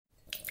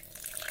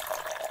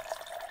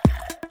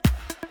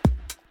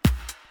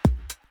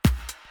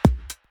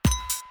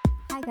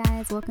Hi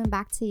guys, welcome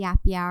back to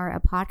Yappy Hour, a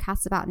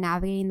podcast about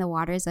navigating the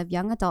waters of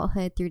young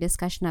adulthood through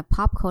discussion of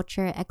pop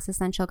culture,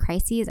 existential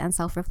crises, and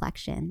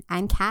self-reflection.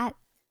 I'm Kat.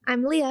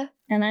 I'm Leah.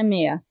 And I'm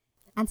Mia.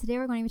 And today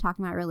we're going to be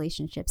talking about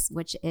relationships,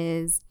 which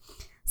is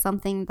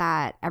something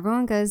that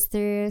everyone goes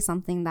through,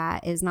 something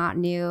that is not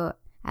new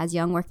as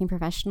young working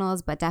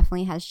professionals, but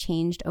definitely has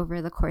changed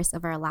over the course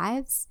of our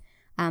lives.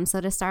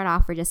 So to start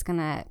off, we're just going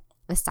to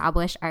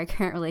establish our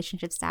current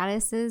relationship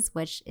statuses,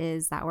 which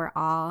is that we're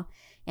all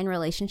in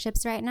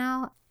relationships right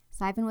now.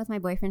 So I've been with my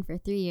boyfriend for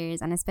 3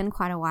 years, and it's been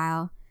quite a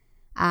while.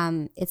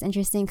 It's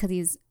interesting because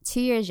he's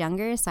 2 years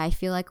younger, so I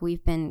feel like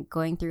we've been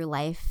going through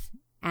life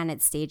and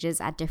its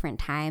stages at different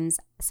times.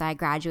 So I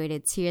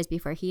graduated 2 years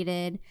before he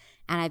did,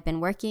 and I've been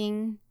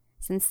working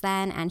since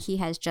then, and he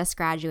has just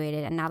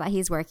graduated. And now that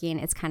he's working,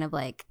 it's kind of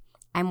like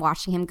I'm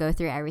watching him go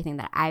through everything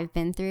that I've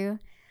been through.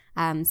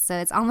 So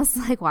it's almost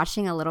like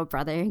watching a little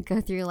brother go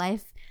through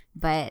life,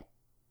 but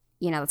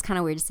you know, it's kind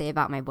of weird to say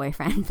about my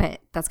boyfriend, but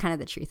that's kind of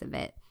the truth of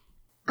it.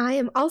 I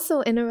am also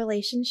in a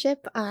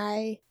relationship.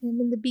 I am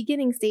in the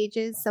beginning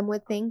stages, some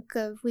would think,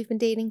 of we've been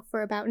dating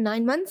for about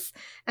 9 months,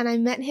 and I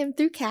met him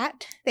through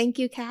Kat. Thank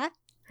you, Kat.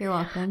 You're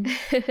welcome.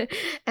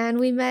 And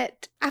we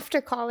met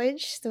after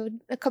college, so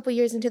a couple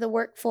years into the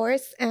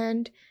workforce,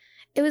 and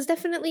it was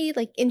definitely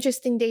like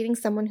interesting dating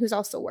someone who's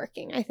also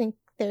working. I think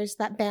there's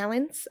that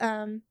balance,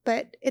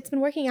 but it's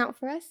been working out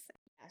for us.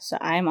 So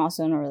I'm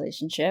also in a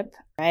relationship.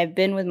 I've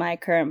been with my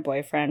current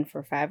boyfriend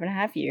for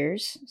 5.5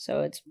 years.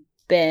 So it's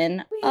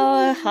been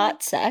a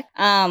hot sec.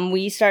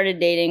 We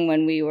started dating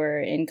when we were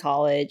in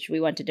college.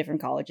 We went to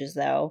different colleges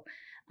though.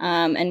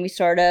 And we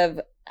sort of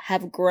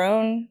have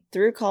grown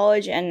through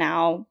college and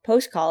now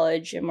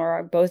post-college, and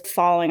we're both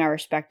following our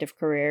respective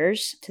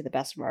careers to the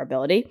best of our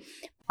ability.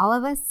 All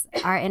of us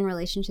are in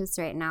relationships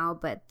right now,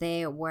 but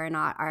they were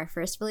not our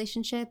first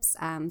relationships.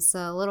 So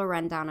a little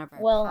rundown of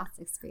our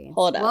past experience.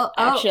 Hold up,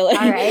 actually.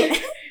 All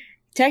right.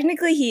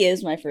 Technically, he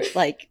is my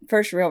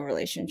first real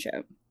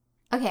relationship.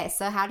 Okay,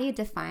 so how do you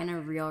define a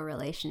real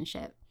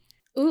relationship?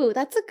 Ooh,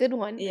 that's a good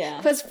one. Yeah.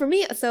 Because for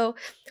me,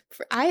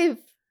 I've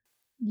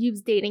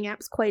used dating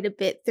apps quite a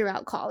bit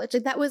throughout college.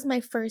 Like that was my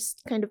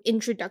first kind of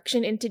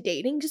introduction into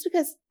dating, just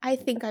because I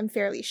think I'm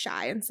fairly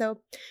shy. And so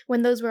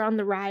when those were on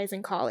the rise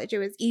in college, it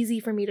was easy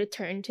for me to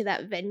turn to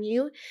that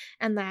venue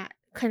and that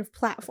kind of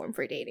platform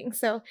for dating.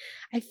 So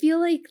I feel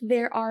like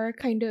there are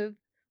kind of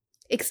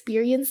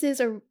experiences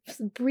or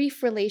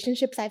brief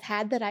relationships I've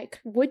had that I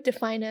would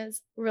define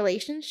as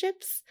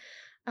relationships.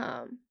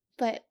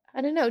 But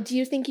I don't know. Do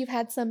you think you've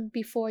had some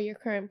before your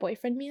current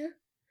boyfriend, Mia?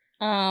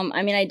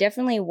 I mean, I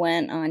definitely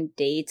went on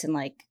dates and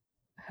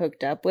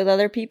hooked up with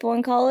other people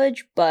in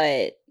college,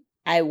 but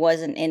I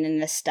wasn't in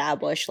an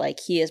established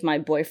he is my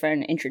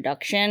boyfriend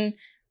introduction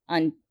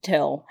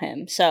until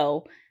him.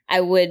 So I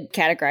would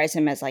categorize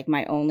him as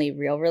my only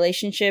real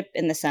relationship,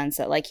 in the sense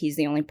that he's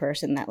the only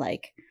person that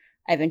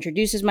I've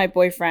introduced as my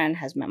boyfriend,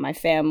 has met my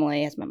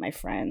family, has met my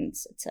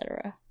friends,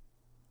 etc.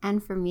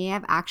 And for me,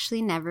 I've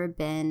actually never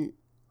been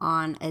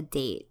on a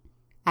date.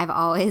 I've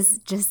always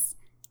just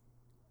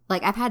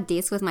I've had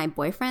dates with my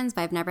boyfriends,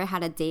 but I've never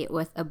had a date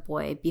with a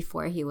boy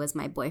before he was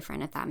my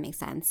boyfriend, if that makes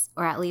sense.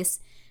 Or at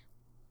least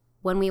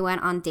when we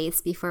went on dates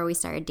before we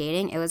started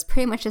dating, it was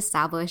pretty much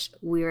established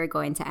we were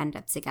going to end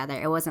up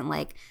together. It wasn't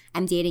like,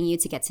 I'm dating you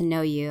to get to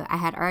know you. I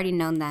had already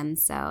known them,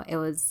 so it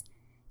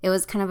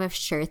was kind of a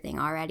sure thing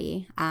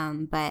already.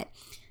 But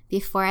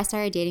before I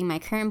started dating my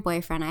current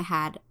boyfriend, I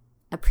had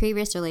a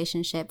previous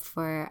relationship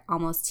for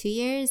almost 2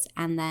 years.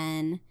 And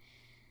then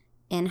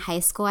in high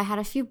school, I had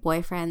a few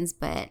boyfriends,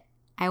 but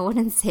I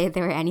wouldn't say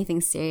they were anything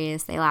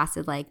serious. They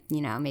lasted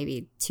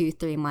maybe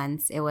 2-3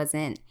 months. It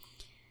wasn't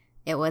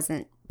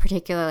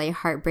particularly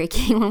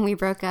heartbreaking when we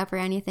broke up or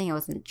anything. It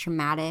wasn't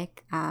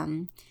traumatic.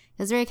 It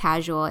was very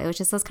casual. It was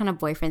just those kind of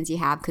boyfriends you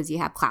have because you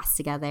have class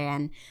together.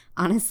 And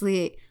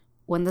honestly,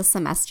 when the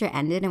semester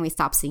ended and we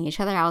stopped seeing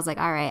each other, I was like,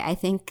 all right, I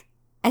think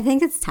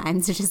it's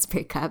time to just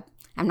break up.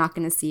 I'm not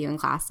going to see you in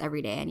class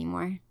every day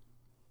anymore.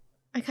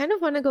 I kind of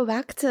want to go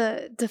back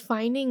to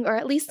defining, or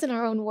at least in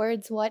our own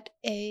words, what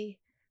a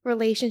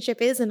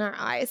relationship is in our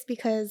eyes,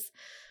 because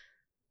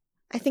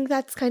I think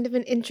that's kind of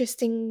an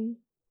interesting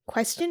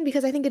question,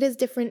 because I think it is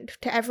different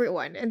to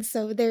everyone. And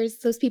so there's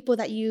those people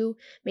that you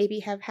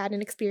maybe have had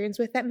an experience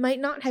with that might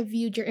not have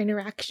viewed your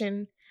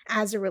interaction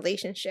as a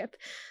relationship.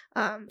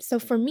 So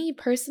for me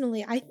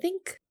personally, I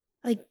think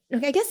I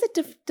guess it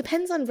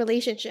depends on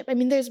relationship. I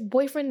mean, there's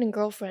boyfriend and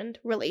girlfriend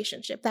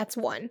relationship. That's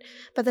one.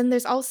 But then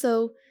there's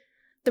also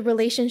the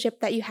relationship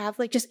that you have,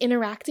 just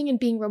interacting and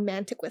being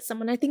romantic with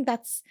someone. I think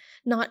that's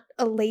not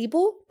a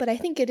label, but I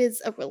think it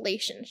is a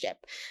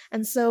relationship.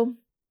 And so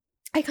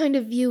I kind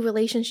of view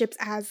relationships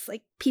as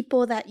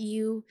people that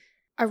you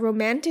are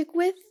romantic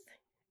with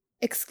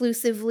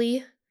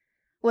exclusively,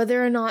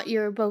 whether or not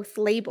you're both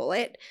label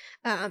it,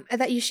 and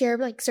that you share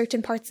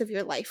certain parts of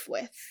your life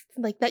with,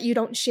 that you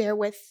don't share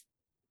with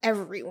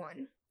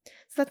everyone.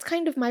 So that's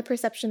kind of my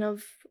perception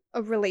of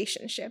a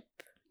relationship,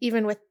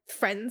 even with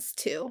friends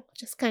too,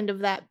 just kind of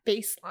that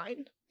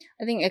baseline.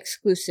 I think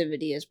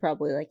exclusivity is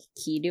probably like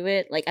key to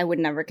it. Like I would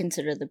never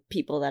consider the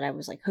people that I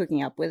was like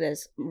hooking up with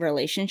as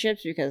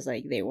relationships because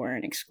like they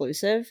weren't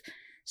exclusive.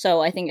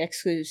 So I think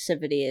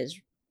exclusivity is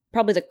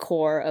probably the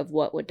core of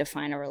what would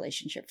define a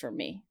relationship for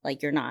me.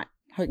 Like you're not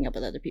hooking up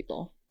with other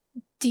people.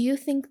 Do you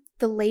think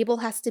the label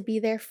has to be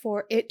there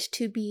for it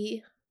to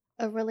be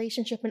a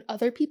relationship in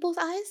other people's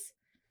eyes?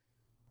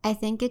 I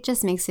think it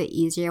just makes it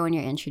easier when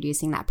you're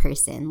introducing that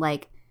person.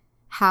 Like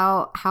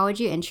how would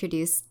you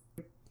introduce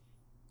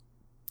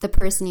the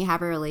person you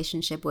have a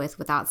relationship with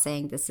without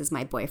saying this is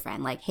my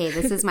boyfriend? Like, hey,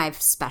 this is my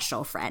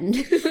special friend.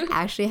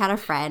 I actually had a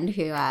friend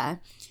who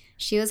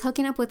she was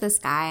hooking up with this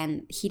guy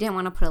and he didn't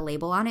want to put a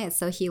label on it,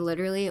 so he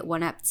literally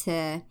went up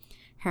to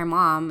her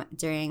mom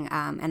during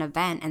an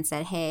event and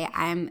said, hey,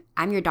 I'm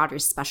your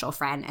daughter's special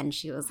friend. And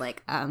she was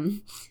like,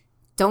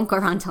 don't go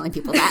around telling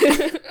people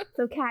that.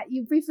 So Kat,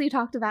 you briefly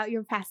talked about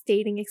your past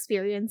dating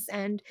experience,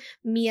 and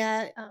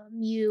Mia,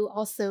 you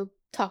also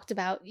talked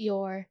about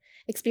your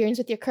experience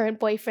with your current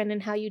boyfriend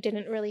and how you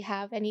didn't really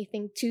have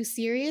anything too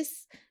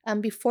serious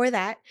before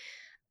that.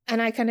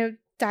 And I kind of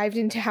dived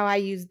into how I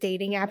use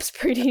dating apps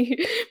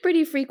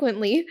pretty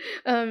frequently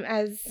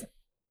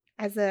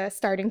as a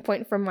starting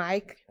point for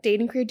my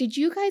dating career. Did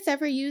you guys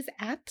ever use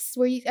apps?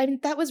 I mean,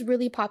 that was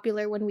really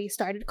popular when we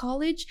started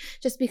college,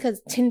 just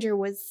because Tinder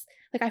was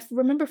like, I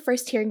remember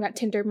first hearing about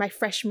Tinder my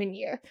freshman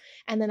year,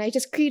 and then I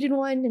just created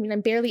one. I mean,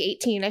 I'm barely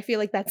 18. I feel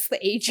like that's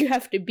the age you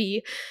have to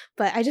be,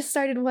 but I just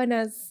started one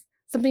as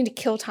something to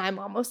kill time,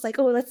 almost like,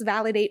 oh, let's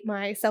validate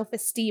my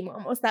self-esteem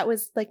almost. That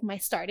was like my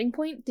starting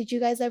point. Did you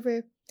guys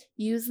ever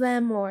use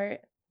them or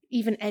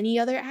even any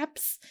other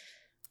apps?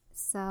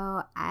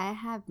 So I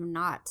have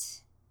not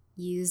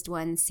used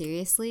one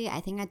seriously. I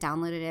think I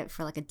downloaded it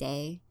for like a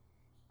day,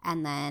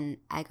 and then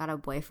I got a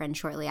boyfriend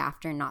shortly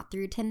after, not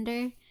through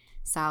Tinder.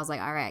 So I was like,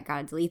 all right,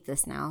 gotta delete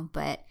this now.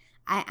 But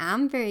I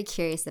am very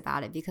curious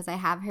about it because I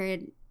have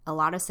heard a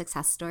lot of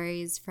success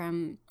stories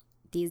from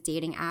these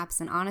dating apps.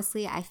 And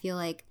honestly, I feel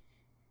like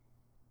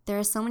there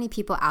are so many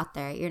people out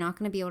there. You're not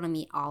going to be able to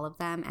meet all of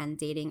them. And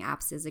dating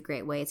apps is a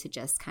great way to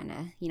just kind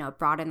of,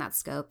 broaden that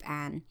scope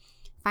and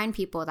find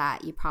people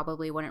that you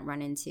probably wouldn't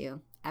run into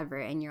ever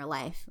in your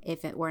life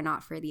if it were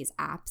not for these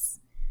apps.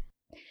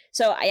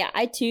 So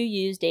I too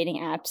use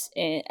dating apps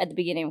at the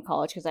beginning of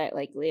college because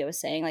like Leah was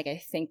saying, like I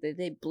think that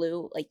they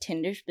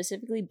Tinder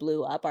specifically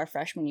blew up our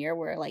freshman year,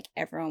 where like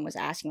everyone was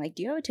asking like,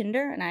 do you have a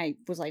Tinder? And I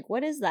was like,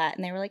 what is that?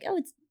 And they were like,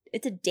 oh,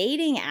 it's a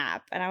dating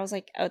app. And I was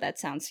like, oh, that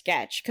sounds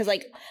sketch, because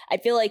like I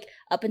feel like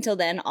up until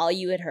then all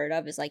you had heard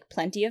of is like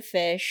Plenty of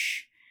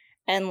Fish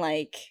and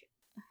like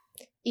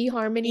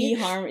eHarmony.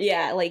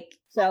 Yeah, like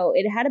so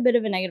it had a bit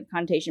of a negative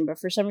connotation, but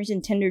for some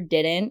reason Tinder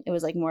didn't. It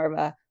was like more of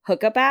a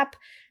hookup app.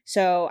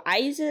 So I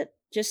use it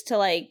just to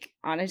like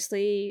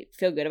honestly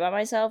feel good about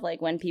myself. Like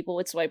when people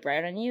would swipe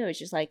right on you, it's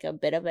just like a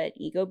bit of an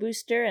ego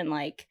booster, and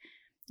like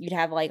you'd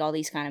have like all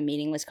these kind of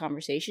meaningless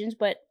conversations.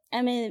 But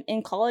I mean,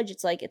 in college,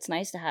 it's like it's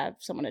nice to have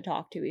someone to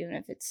talk to, even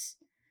if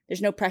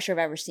there's no pressure of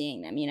ever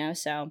seeing them,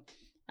 So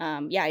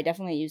yeah, I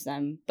definitely use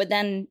them. But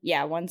then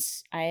yeah,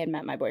 once I had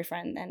met my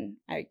boyfriend, then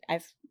I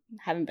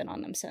haven't been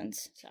on them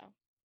since. So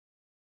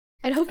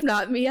I'd hope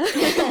not, Mia.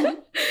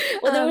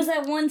 Well, there was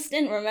that one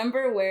stint,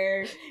 remember,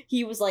 where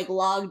he was like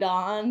logged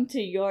on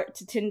to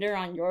Tinder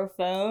on your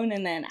phone,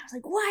 and then I was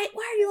like, why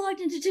are you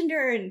logged into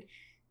Tinder? And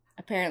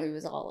apparently it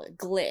was all a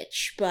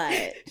glitch,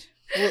 but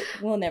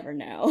we'll never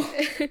know.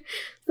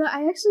 So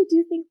I actually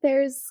do think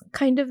there's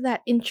kind of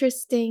that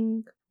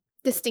interesting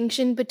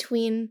distinction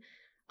between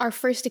our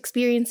first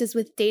experiences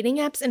with dating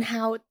apps and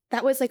how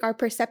that was like our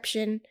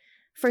perception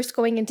first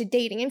going into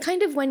dating, and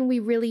kind of when we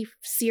really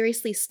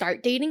seriously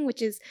start dating,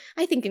 which is,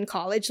 I think, in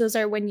college. Those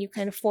are when you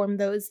kind of form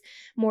those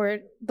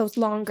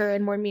longer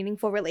and more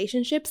meaningful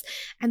relationships.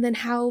 And then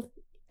how,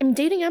 I mean,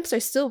 dating apps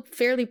are still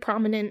fairly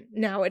prominent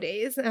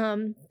nowadays.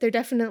 There are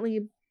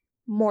definitely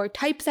more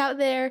types out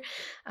there.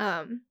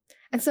 And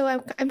so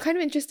I'm kind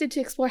of interested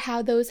to explore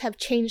how those have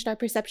changed our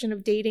perception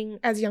of dating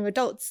as young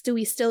adults. Do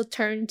we still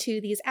turn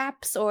to these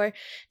apps, or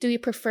do we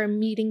prefer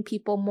meeting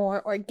people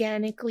more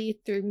organically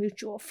through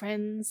mutual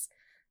friends?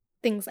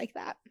 Things like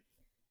that.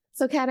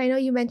 So Kat, I know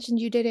you mentioned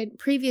you didn't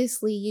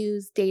previously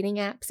use dating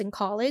apps in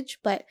college,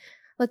 but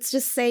let's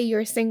just say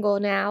you're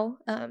single now.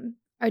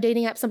 Are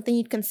dating apps something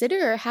you'd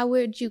consider, or how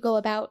would you go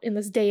about in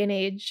this day and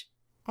age?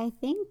 I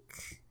think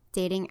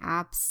dating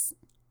apps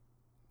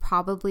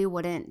probably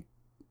wouldn't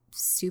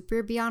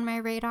super be on my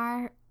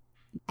radar.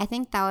 I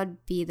think that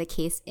would be the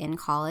case in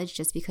college,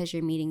 just because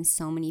you're meeting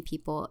so many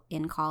people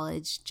in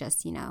college,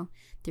 just,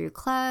 through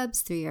clubs,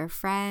 through your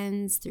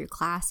friends, through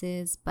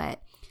classes.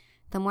 But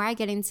the more I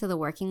get into the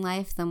working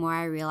life, the more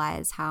I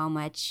realize how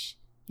much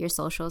your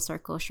social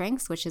circle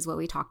shrinks, which is what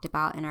we talked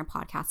about in our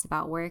podcast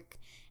about work,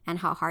 and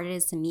how hard it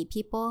is to meet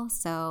people.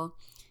 So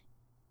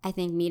I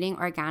think meeting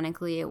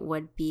organically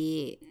would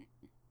be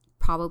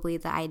probably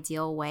the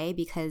ideal way,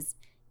 because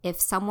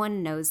if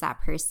someone knows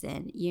that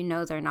person,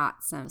 they're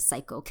not some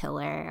psycho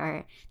killer,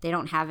 or they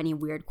don't have any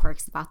weird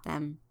quirks about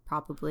them,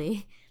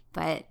 probably.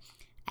 But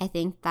I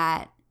think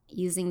that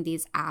using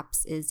these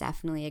apps is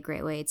definitely a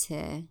great way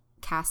to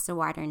cast a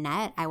wider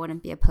net. I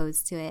wouldn't be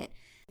opposed to it.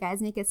 You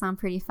guys make it sound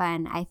pretty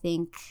fun. I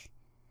think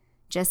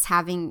just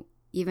having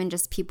even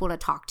just people to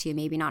talk to,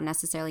 maybe not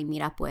necessarily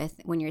meet up with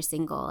when you're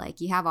single.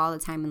 Like, you have all the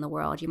time in the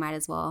world. You might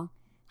as well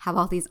have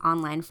all these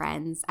online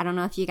friends. I don't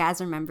know if you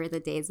guys remember the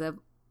days of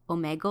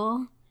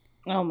Omegle.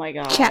 Oh my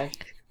god.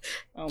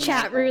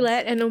 Chat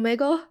roulette and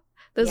Omegle.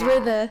 Those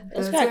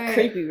got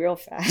creepy real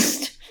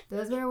fast.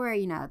 Those were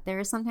where, there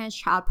were sometimes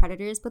child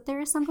predators, but there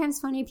were sometimes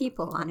funny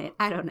people on it.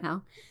 I don't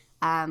know.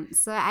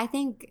 So I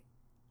think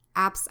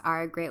apps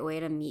are a great way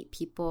to meet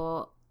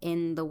people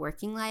in the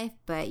working life,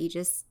 but you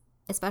just,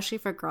 especially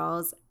for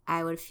girls,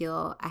 I would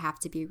feel I have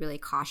to be really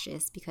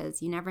cautious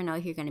because you never know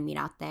who you're going to meet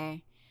out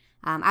there.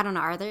 I don't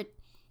know.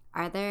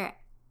 Are there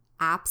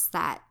apps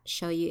that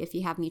show you if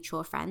you have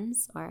mutual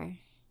friends or?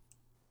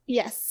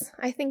 Yes.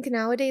 I think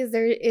nowadays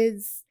there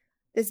is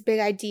this big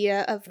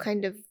idea of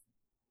kind of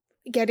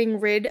getting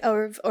rid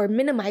of or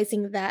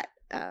minimizing that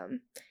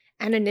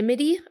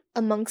anonymity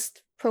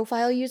amongst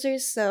profile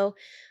users. So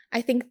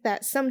I think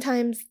that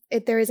sometimes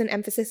there is an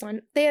emphasis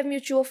on they have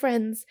mutual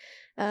friends,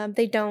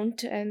 they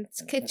don't, and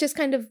it just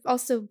kind of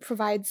also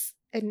provides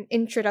an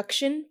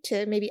introduction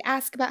to maybe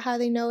ask about how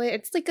they know it.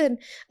 It's like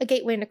a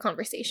gateway into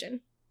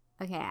conversation.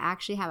 Okay, I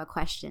actually have a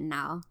question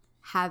now.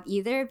 Have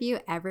either of you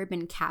ever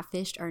been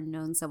catfished or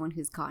known someone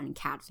who's gotten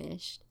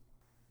catfished?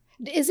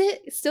 Is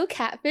it still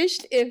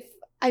catfished if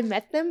I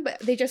met them, but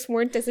they just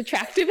weren't as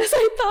attractive as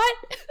I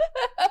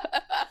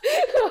thought?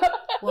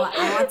 Well,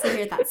 I want to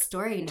hear that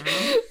story now.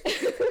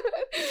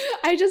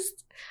 I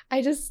just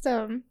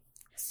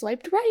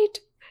swiped right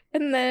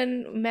and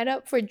then met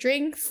up for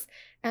drinks.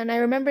 And I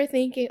remember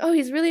thinking, oh,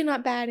 he's really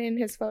not bad in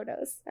his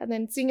photos. And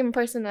then seeing him in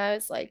person, I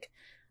was like,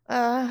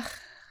 now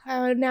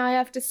I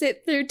have to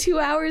sit through 2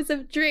 hours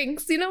of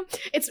drinks.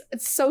 It's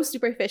so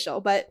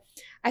superficial, but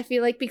I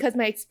feel like because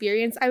my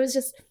experience, I was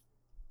just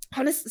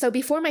honest. So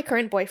before my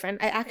current boyfriend,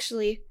 I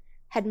actually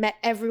had met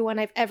everyone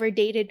I've ever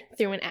dated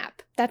through an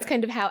app. That's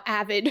kind of how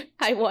avid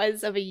I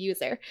was of a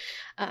user.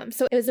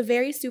 So it was a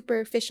very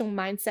superficial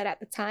mindset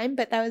at the time,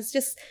 but that was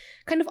just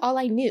kind of all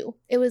I knew.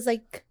 It was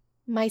like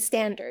my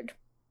standard.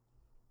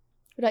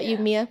 What about you,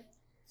 Mia?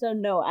 So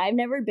no, I've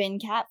never been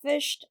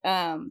catfished,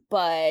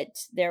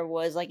 but there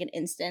was like an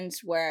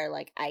instance where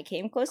like I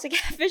came close to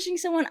catfishing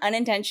someone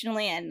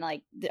unintentionally, and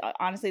like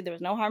honestly, there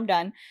was no harm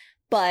done.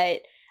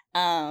 But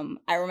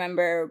I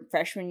remember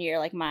freshman year,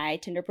 like my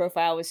Tinder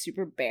profile was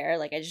super bare.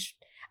 Like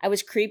I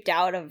was creeped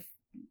out of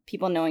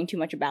people knowing too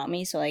much about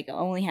me, so like I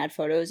only had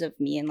photos of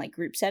me in like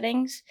group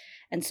settings,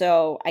 and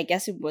so I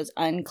guess it was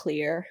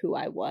unclear who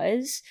I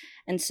was,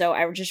 and so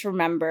I just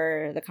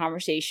remember the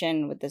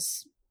conversation with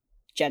this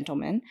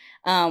gentleman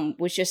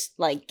was just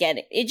like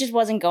it just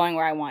wasn't going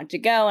where I wanted to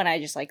go, and I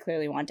just like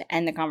clearly wanted to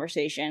end the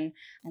conversation.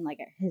 And like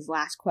his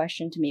last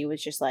question to me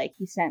was just like,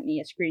 he sent me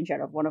a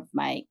screenshot of one of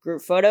my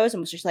group photos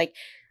and was just like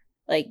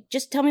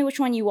just tell me which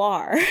one you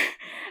are.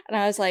 And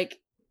I was like,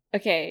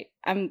 okay,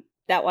 I'm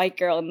that white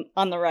girl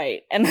on the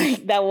right, and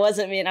like that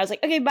wasn't me. And I was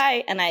like, okay,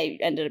 bye. And I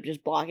ended up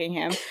just blocking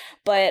him.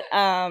 But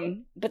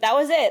that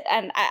was it.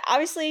 And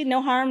obviously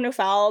no harm, no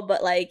foul,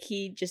 but like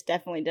he just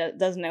definitely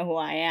doesn't know who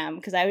I am,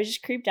 because I was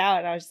just creeped out,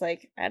 and I was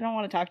like, I don't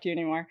want to talk to you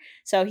anymore.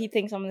 So he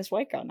thinks I'm this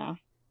white girl now.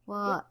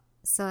 Well,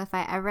 so if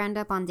I ever end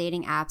up on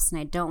dating apps and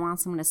I don't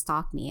want someone to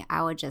stalk me,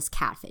 I would just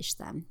catfish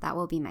them. That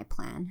will be my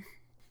plan.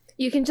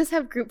 You can just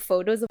have group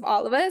photos of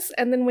all of us,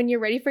 and then when you're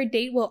ready for a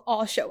date, we'll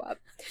all show up.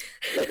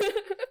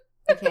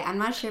 Okay, I'm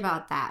not sure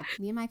about that.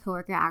 Me and my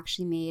coworker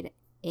actually made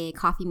a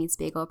Coffee Meets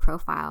Bagel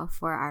profile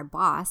for our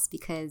boss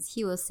because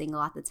he was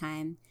single at the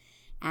time.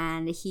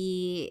 And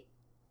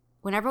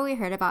whenever we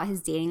heard about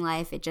his dating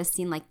life, it just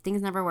seemed like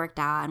things never worked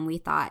out. And we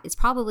thought it's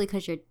probably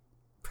because your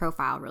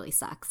profile really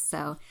sucks.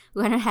 So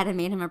we went ahead and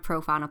made him a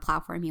profile on a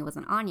platform he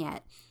wasn't on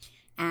yet.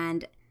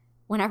 And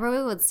whenever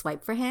we would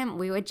swipe for him,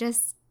 we would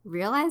just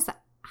realize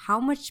how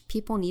much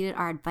people needed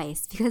our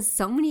advice, because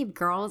so many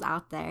girls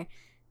out there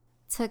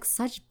took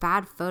such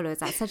bad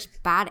photos at such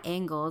bad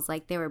angles.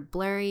 Like, they were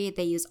blurry.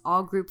 They used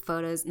all group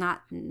photos.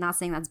 Not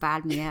saying that's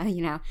bad, Mia.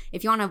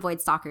 If you want to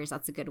avoid stalkers,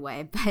 that's a good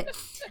way. But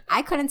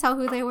I couldn't tell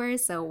who they were,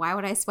 so why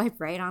would I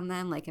swipe right on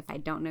them? Like, if I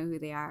don't know who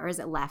they are, or is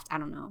it left? I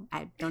don't know.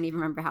 I don't even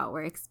remember how it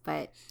works.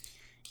 But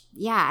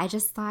yeah, I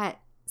just thought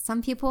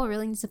some people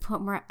really need to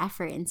put more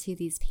effort into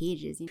these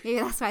pages. Maybe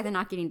that's why they're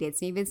not getting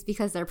dates. Maybe it's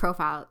because their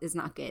profile is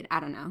not good. I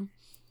don't know.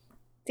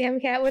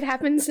 Damn, Kat, what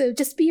happens to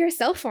just be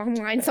yourself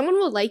online? Someone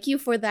will like you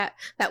for that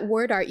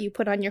word art you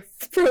put on your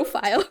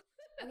profile.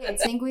 Okay, I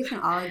think we can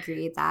all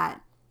agree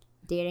that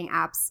dating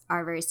apps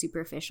are very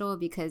superficial,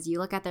 because you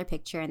look at their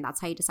picture and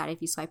that's how you decide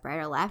if you swipe right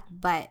or left.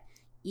 But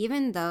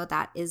even though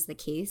that is the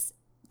case,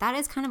 that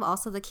is kind of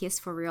also the case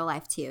for real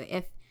life too.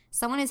 If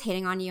someone is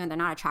hating on you and they're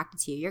not attracted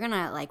to you, you're going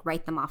to like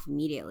write them off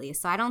immediately.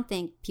 So I don't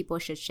think people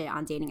should shit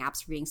on dating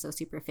apps for being so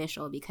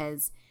superficial,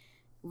 because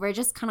we're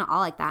just kind of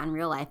all like that in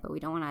real life, but we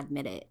don't want to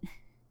admit it.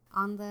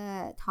 On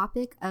the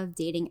topic of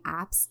dating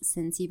apps,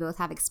 since you both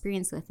have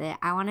experience with it,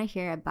 I want to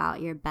hear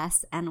about your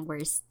best and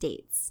worst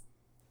dates.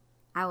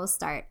 I will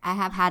start. I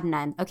have had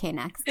none. Okay,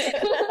 next.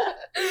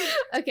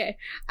 Okay.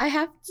 I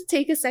have to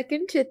take a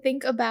second to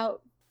think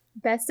about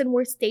best and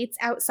worst dates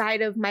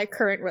outside of my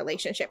current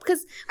relationship.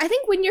 Because I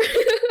think when you're...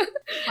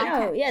 Why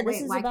can't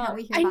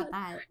we hear about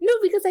that? No,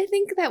 because I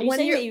think that Are you when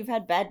saying that you've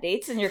had bad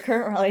dates in your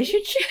current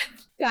relationship?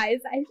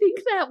 Guys, I think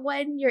that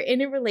when you're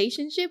in a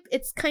relationship,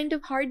 it's kind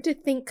of hard to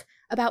think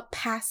about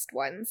past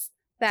ones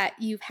that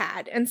you've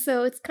had. And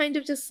so it's kind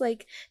of just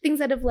like things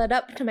that have led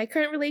up to my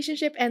current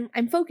relationship, and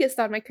I'm focused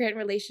on my current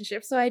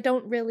relationship, so I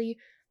don't really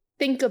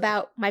think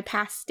about my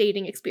past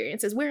dating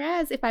experiences.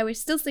 Whereas if I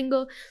was still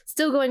single,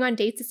 still going on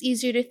dates, it's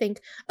easier to think,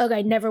 oh,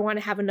 I never want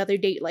to have another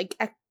date like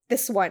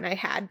this one I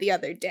had the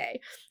other day.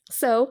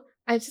 So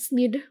I just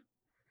need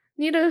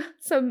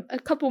a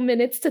couple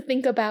minutes to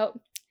think about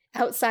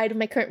outside of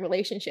my current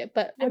relationship.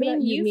 But what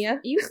about you, Mia?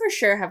 You for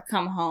sure have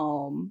come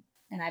home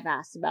and I've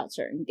asked about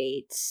certain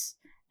dates.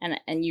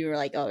 And you were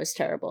like, oh, it's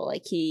terrible.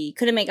 Like, he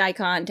couldn't make eye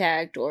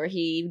contact, or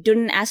he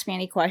didn't ask me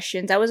any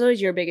questions. That was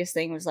always your biggest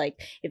thing, was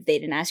like, if they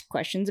didn't ask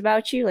questions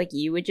about you, like,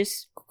 you would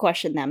just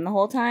question them the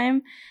whole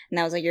time. And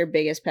that was like your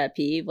biggest pet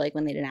peeve, like,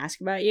 when they didn't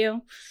ask about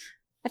you.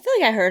 I feel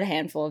like I heard a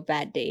handful of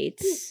bad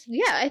dates.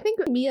 Yeah, I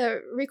think Mia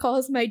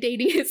recalls my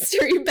dating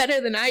history better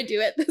than I do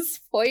at this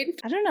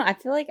point. I don't know. I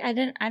feel like I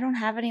don't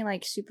have any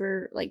like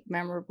super like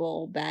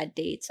memorable bad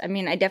dates. I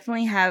mean, I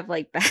definitely have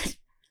like bad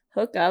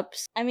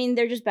hookups. I mean,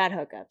 they're just bad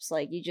hookups.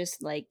 Like, you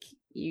just like,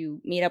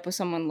 you meet up with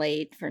someone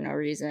late for no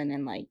reason,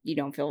 and like you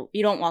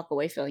don't walk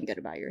away feeling good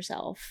about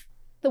yourself.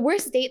 The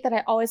worst date that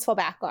I always fall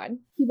back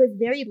on, he was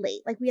very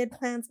late. Like, we had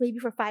plans maybe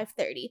for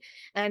 5:30,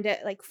 and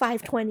at like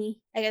 5:20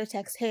 I get a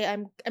text, hey,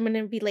 I'm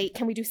gonna be late,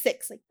 can we do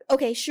 6? Like,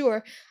 okay,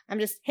 sure, I'm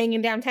just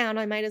hanging downtown,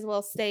 I might as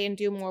well stay and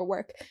do more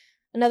work.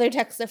 Another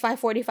text at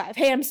 5:45,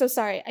 hey, I'm so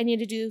sorry, I need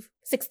to do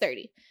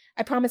 6:30,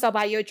 I promise I'll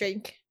buy you a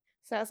drink.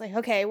 So I was like,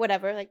 okay,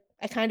 whatever. Like,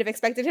 I kind of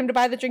expected him to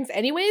buy the drinks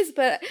anyways,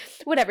 but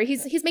whatever.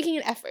 He's making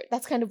an effort.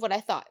 That's kind of what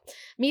I thought.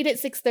 Meet at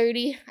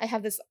 6:30. I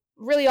have this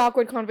really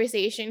awkward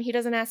conversation. He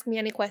doesn't ask me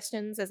any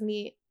questions,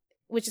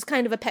 which is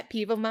kind of a pet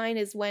peeve of mine,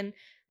 is when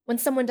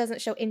someone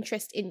doesn't show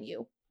interest in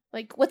you.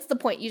 Like, what's the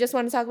point? You just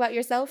want to talk about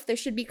yourself? There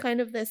should be kind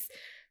of this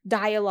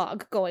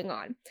dialogue going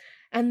on.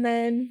 And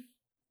then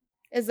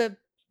is a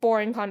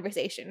boring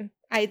conversation.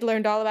 I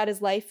learned all about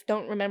his life,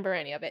 don't remember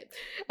any of it.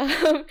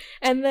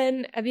 And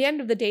then at the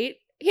end of the date,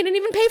 he didn't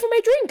even pay for my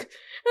drink.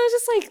 And I was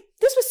just like,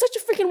 this was such a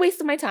freaking waste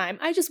of my time.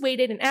 I just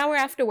waited an hour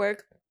after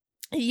work.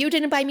 You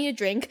didn't buy me a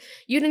drink.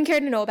 You didn't care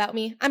to know about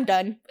me. I'm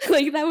done.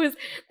 Like, that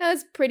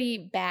was pretty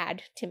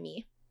bad to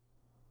me.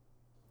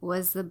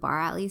 Was the bar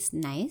at least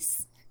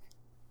nice?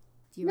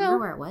 Do you remember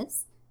where it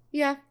was?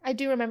 Yeah, I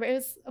do remember. It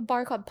was a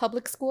bar called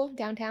Public School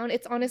downtown.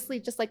 It's honestly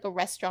just like a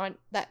restaurant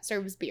that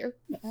serves beer.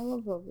 I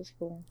love Public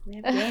School. We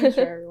have games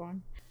for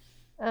everyone.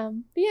 But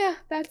yeah,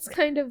 that's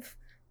kind of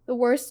the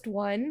worst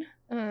one.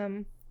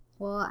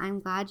 Well, I'm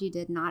glad you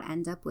did not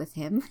end up with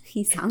him.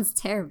 He sounds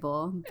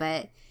terrible,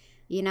 but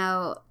you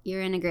know,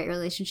 you're in a great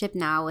relationship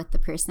now with the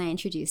person I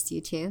introduced you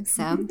to,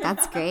 so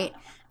that's great.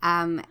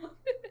 I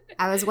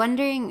was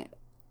wondering,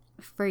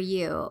 for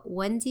you,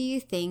 when do you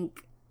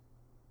think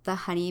the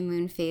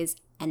honeymoon phase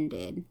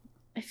ended?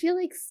 I feel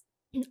like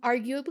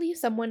arguably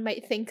someone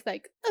might think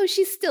like, oh,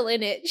 she's still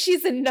in it.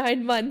 She's in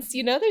 9 months,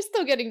 you know, they're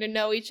still getting to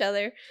know each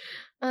other.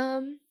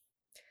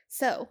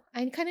 So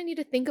I kind of need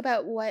to think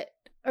about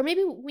or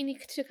maybe we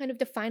need to kind of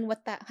define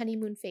what that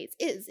honeymoon phase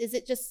is. Is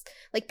it just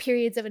like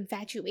periods of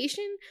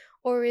infatuation,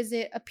 or is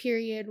it a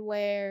period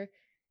where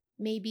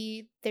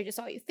maybe they're just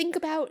all you think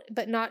about,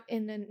 but not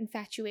in an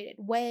infatuated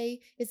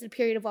way? Is it a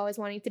period of always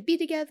wanting to be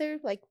together?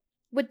 Like,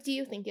 what do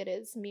you think it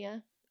is,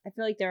 Mia? I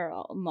feel like there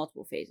are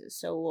multiple phases.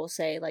 So we'll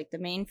say like the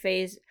main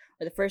phase,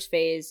 or the first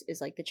phase, is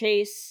like the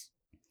chase.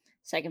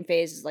 Second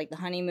phase is like the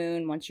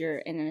honeymoon once you're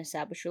in an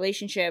established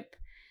relationship.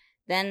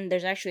 Then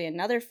there's actually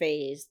another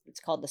phase. It's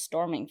called the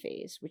storming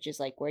phase, which is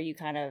like where you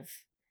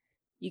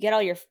get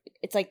all your,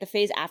 it's like the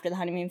phase after the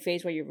honeymoon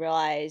phase where you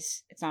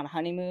realize it's not a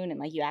honeymoon and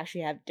like you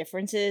actually have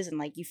differences and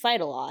like you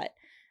fight a lot.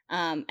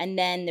 And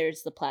then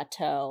there's the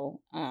plateau.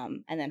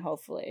 And then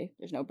hopefully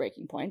there's no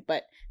breaking point,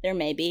 but there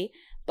may be.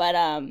 But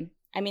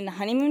I mean, the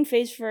honeymoon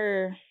phase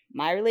for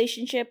my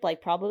relationship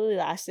like probably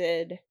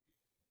lasted,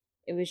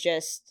 it was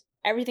just,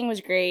 everything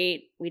was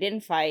great. We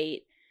didn't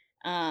fight.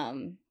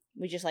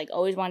 We just like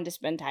always wanted to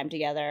spend time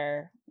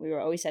together. We were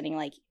always sending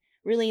like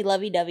really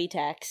lovey-dovey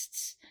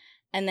texts.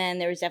 And then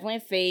there was definitely a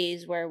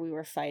phase where we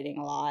were fighting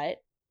a lot.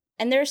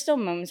 And there are still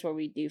moments where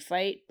we do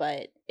fight,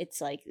 but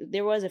it's like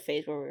there was a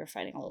phase where we were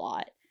fighting a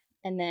lot.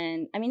 And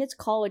then, I mean, it's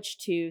college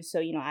too. So,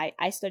 you know,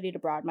 I studied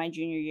abroad my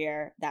junior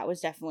year. That was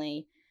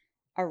definitely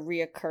a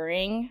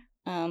reoccurring,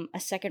 a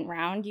second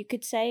round, you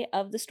could say,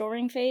 of the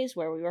storming phase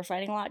where we were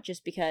fighting a lot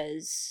just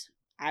because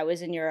I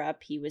was in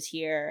Europe, he was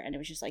here, and it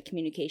was just like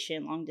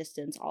communication, long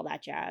distance, all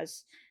that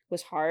jazz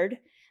was hard.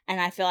 And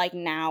I feel like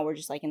now we're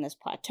just like in this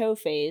plateau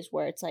phase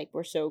where it's like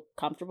we're so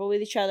comfortable with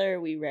each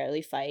other, we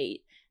rarely fight,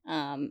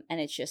 and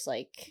it's just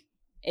like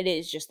it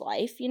is just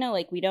life, you know.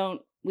 Like we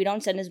don't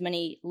send as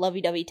many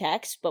lovey-dovey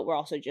texts, but we're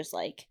also just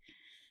like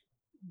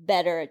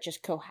better at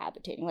just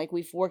cohabitating. Like,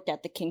 we've worked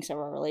out the kinks of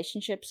our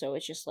relationship, so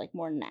it's just like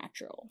more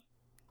natural.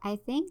 I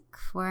think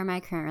for my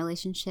current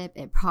relationship,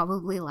 it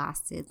probably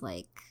lasted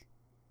like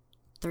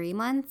 3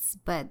 months,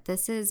 but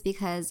this is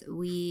because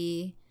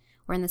we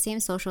were in the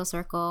same social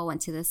circle,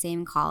 went to the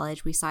same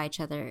college, we saw each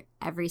other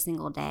every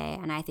single day,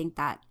 and I think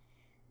that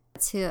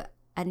to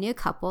a new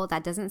couple,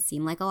 that doesn't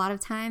seem like a lot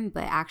of time,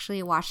 but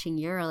actually watching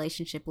your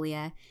relationship,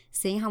 Leah,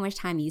 seeing how much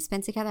time you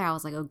spent together, I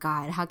was like, oh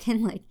God, how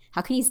can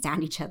you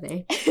stand each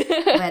other?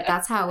 But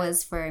that's how it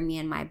was for me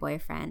and my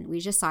boyfriend.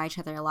 We just saw each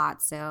other a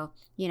lot. So,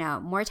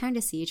 more time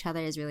to see each other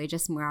is really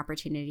just more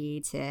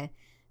opportunity to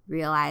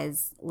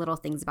realize little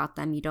things about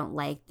them you don't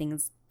like,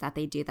 things that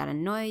they do that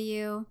annoy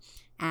you,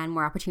 and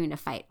more opportunity to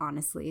fight,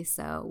 honestly.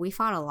 So we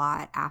fought a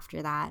lot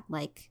after that,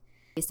 like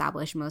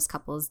established most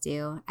couples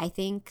do. I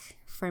think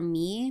for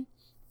me,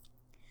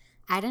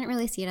 I didn't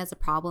really see it as a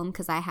problem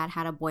because I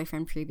had a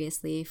boyfriend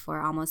previously for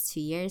almost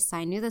 2 years. So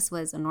I knew this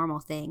was a normal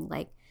thing.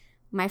 Like,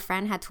 my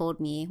friend had told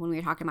me when we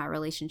were talking about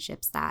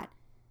relationships that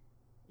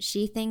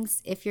she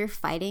thinks if you're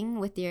fighting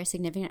with your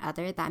significant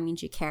other, that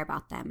means you care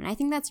about them. And I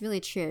think that's really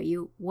true.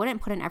 You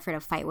wouldn't put an effort to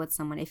fight with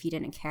someone if you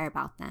didn't care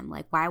about them.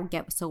 Like, why would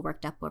get so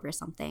worked up over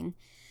something?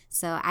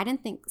 So I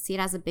didn't see it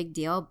as a big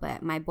deal,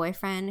 but my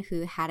boyfriend,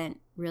 who hadn't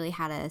really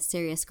had a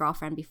serious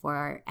girlfriend before,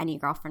 or any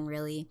girlfriend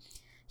really,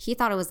 he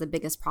thought it was the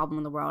biggest problem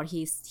in the world.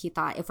 He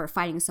thought, if we're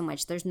fighting so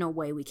much, there's no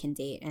way we can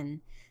date.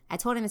 And I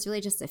told him it's really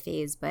just a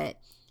phase, but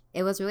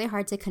it was really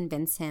hard to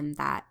convince him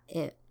that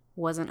it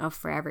wasn't a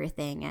forever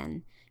thing.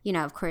 And,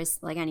 of course,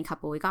 like any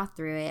couple, we got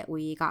through it.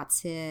 We got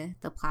to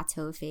the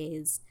plateau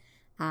phase.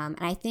 And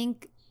I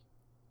think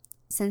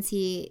since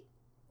he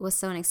was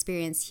so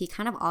inexperienced, he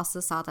kind of also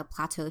saw the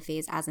plateau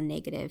phase as a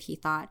negative. He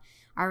thought,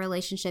 our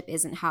relationship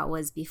isn't how it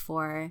was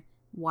before.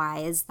 Why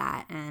is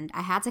that? And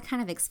I had to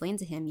kind of explain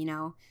to him,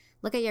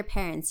 look at your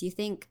parents. You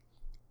think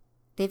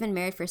they've been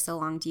married for so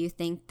long. Do you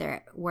think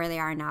they're where they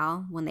are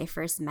now when they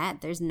first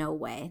met? There's no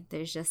way.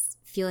 There's just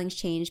feelings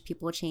change,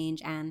 people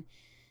change. And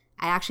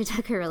I actually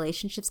took a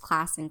relationships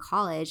class in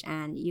college,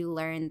 and you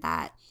learn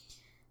that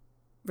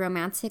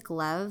romantic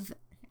love,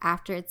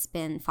 after it's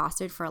been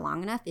fostered for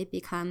long enough, it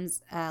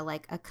becomes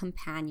like a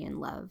companion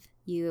love.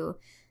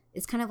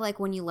 It's kind of like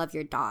when you love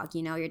your dog.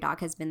 Your dog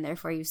has been there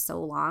for you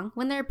so long.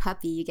 When they're a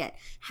puppy, you get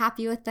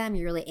happy with them.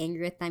 You're really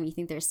angry with them. You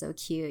think they're so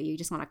cute. You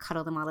just want to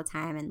cuddle them all the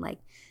time. And like,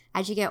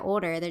 as you get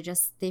older,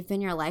 they've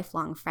been your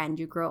lifelong friend.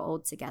 You grow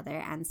old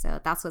together. And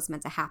so that's what's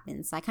meant to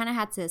happen. So I kind of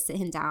had to sit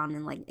him down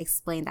and like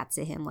explain that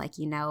to him. Like,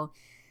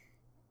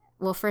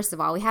 well, first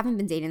of all, we haven't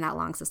been dating that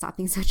long, so stop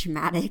being so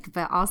dramatic.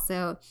 But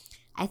also,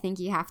 I think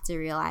you have to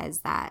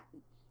realize that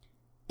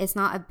it's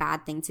not a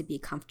bad thing to be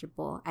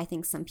comfortable. I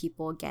think some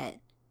people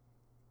get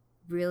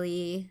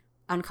really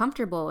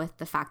uncomfortable with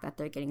the fact that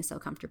they're getting so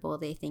comfortable.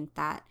 They think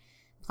that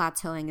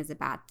plateauing is a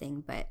bad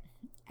thing, but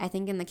I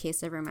think in the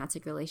case of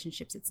romantic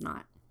relationships, it's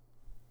not.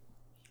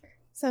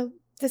 So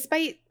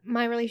despite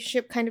my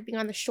relationship kind of being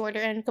on the shorter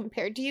end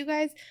compared to you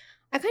guys,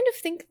 I kind of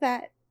think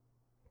that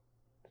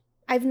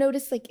I've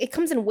noticed like it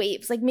comes in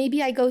waves. Like,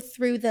 maybe I go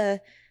through the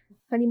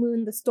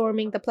honeymoon, the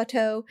storming, the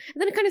plateau,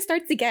 and then it kind of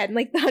starts again,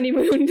 like the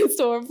honeymoon, the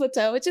storm,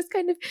 plateau. It just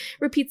kind of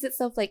repeats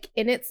itself like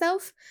in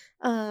itself.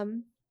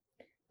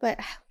 But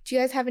do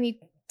you guys have any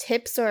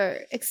tips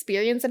or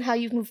experience on how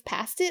you've moved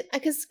past it?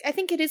 Because I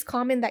think it is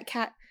common that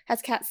Kat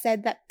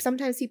said, that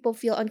sometimes people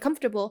feel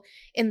uncomfortable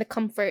in the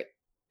comfort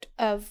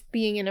of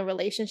being in a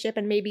relationship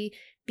and maybe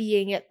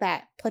being at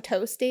that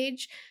plateau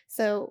stage.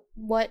 So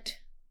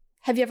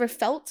have you ever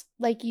felt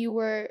like you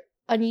were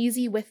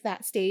uneasy with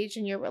that stage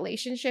in your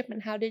relationship,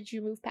 and how did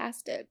you move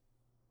past it?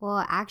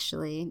 Well,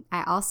 actually,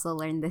 I also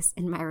learned this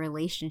in my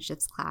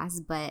relationships class,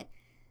 but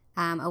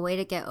a way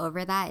to get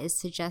over that is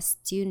to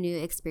just do new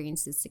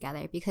experiences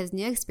together, because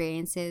new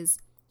experiences,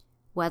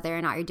 whether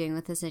or not you're doing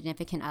with a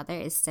significant other,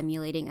 is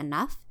stimulating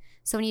enough.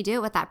 So when you do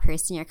it with that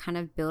person, you're kind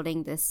of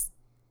building this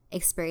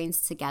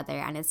experience together,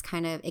 and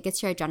it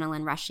gets your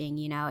adrenaline rushing.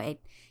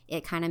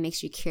 It kind of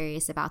makes you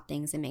curious about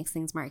things. It makes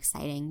things more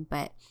exciting.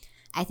 But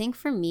I think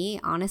for me,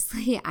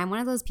 honestly, I'm one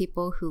of those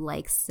people who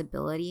likes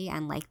stability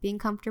and like being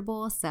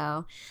comfortable.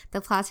 So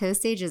the plateau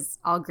stage is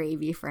all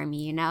gravy for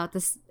me.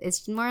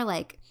 It's more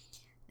like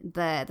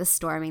the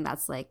storming,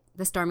 that's like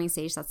the storming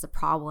stage, that's the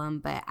problem.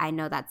 But I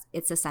know that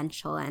it's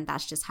essential, and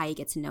that's just how you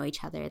get to know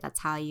each other.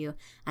 That's how you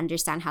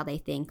understand how they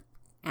think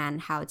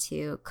and how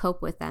to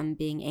cope with them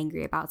being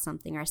angry about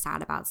something or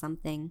sad about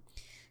something.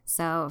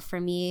 So for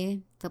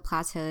me, the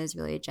plateau is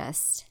really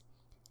it's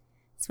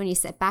when you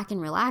sit back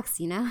and relax,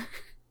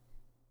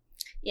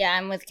 Yeah,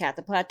 I'm with Kat.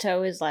 The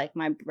plateau is like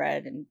my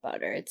bread and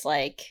butter. It's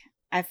like,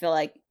 I feel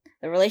like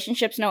the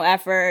relationship's no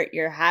effort.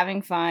 You're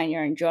having fun.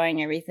 You're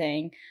enjoying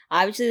everything.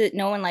 Obviously,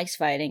 no one likes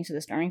fighting, so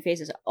the storming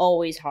phase is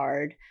always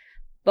hard.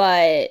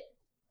 But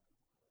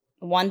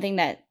one thing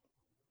that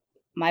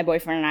my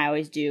boyfriend and I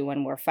always do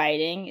when we're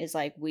fighting is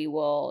like, we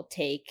will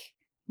take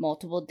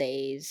multiple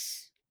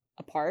days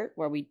apart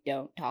where we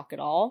don't talk at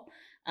all,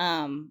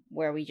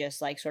 where we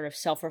just like sort of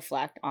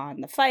self-reflect on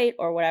the fight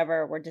or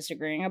whatever we're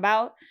disagreeing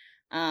about.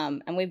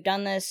 And we've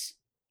done this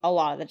a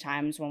lot of the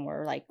times when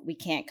we're like, we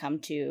can't come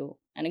to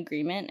an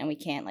agreement and we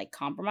can't like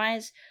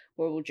compromise,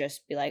 where we'll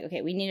just be like,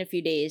 okay, we need a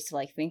few days to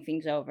like think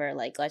things over.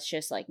 Like, let's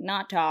just like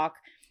not talk.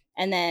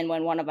 And then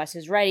when one of us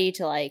is ready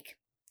to like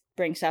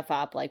bring stuff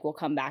up, like we'll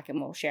come back and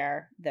we'll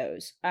share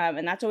those.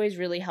 And that's always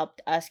really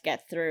helped us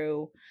get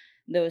through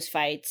those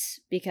fights,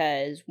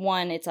 because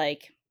one, it's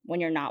like when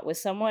you're not with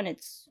someone,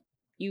 it's,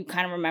 you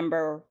kind of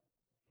remember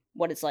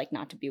what it's like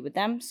not to be with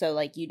them. So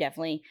like you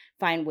definitely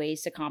find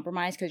ways to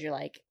compromise, because you're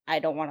like, I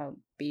don't want to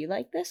be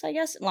like this, I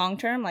guess, long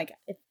term. Like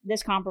if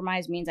this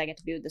compromise means I get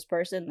to be with this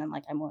person, then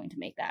like I'm willing to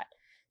make that.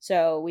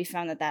 So we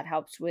found that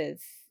helps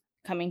with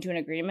coming to an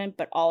agreement.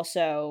 But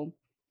also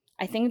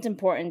I think it's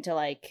important to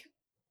like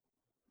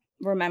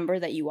remember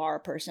that you are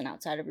a person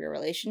outside of your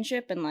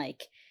relationship, and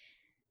like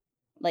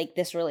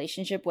this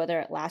relationship, whether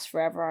it lasts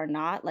forever or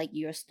not, like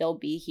you'll still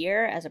be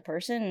here as a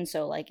person. And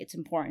so like it's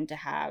important to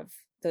have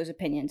those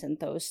opinions and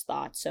those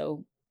thoughts.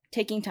 So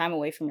taking time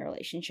away from your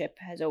relationship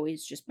has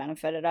always just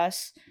benefited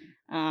us.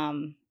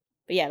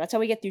 But yeah, that's how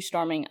we get through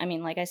storming. I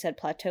mean, like I said,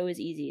 plateau is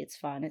easy. It's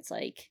fun. It's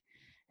like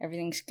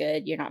everything's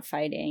good. You're not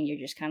fighting. You're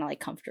just kind of like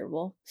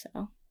comfortable.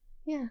 So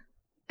yeah,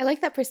 I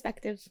like that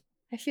perspective.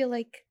 I feel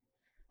like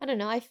I'm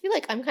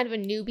kind of a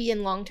newbie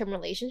in long-term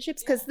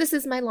relationships, because this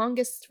is my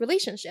longest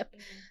relationship.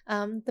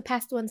 The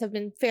past ones have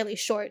been fairly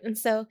short. And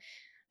so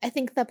I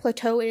think the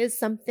plateau is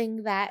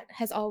something that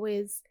has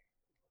always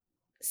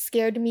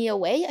scared me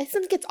away. I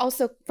think it's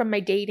also from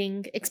my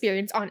dating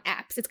experience on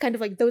apps. It's kind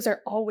of like those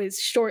are always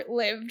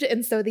short-lived.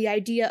 And so the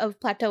idea of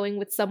plateauing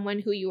with someone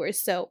who you are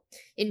so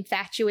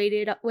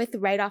infatuated with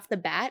right off the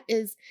bat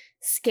is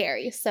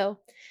scary. So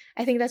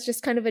I think that's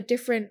just kind of a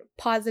different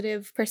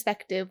positive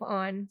perspective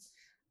on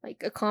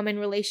like a common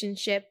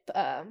relationship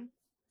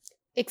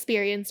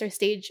experience or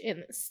stage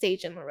in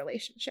the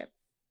relationship.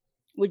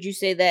 Would you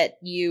say that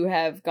you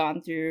have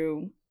gone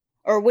through,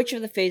 or which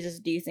of the phases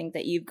do you think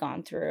that you've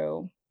gone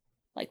through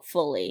like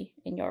fully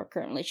in your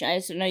current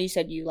relationship? I know you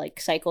said you like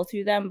cycle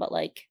through them, but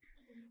like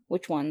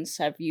which ones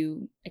have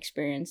you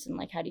experienced, and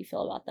like how do you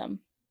feel about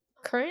them?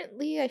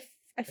 Currently,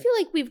 I feel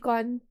like we've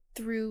gone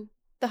through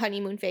the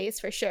honeymoon phase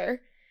for sure.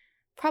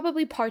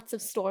 Probably parts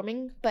of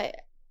storming, but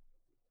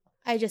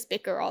I just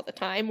bicker all the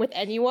time with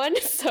anyone,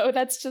 so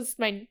that's just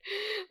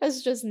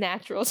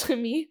natural to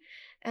me.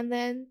 And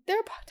then there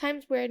are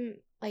times where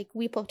like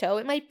we plateau.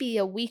 It might be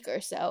a week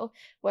or so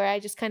where I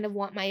just kind of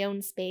want my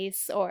own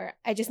space, or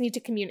I just need to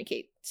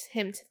communicate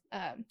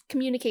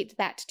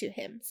that to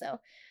him. So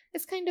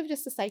it's kind of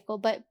just a cycle.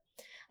 But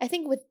I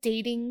think with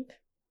dating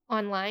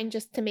online,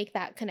 just to make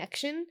that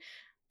connection,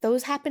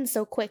 those happen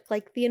so quick.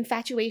 Like the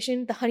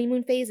infatuation, the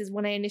honeymoon phase is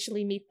when I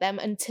initially meet them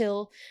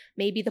until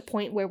maybe the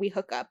point where we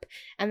hook up.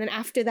 And then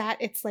after that,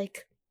 it's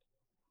like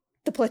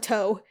the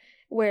plateau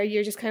where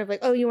you're just kind of like,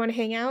 oh, you want to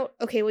hang out?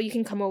 Okay, well, you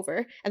can come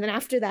over. And then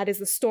after that is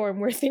the storm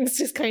where things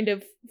just kind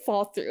of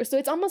fall through. So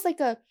it's almost like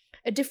a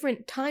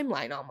different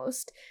timeline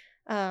almost.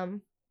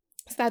 So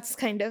that's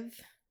kind of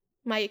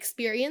my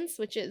experience,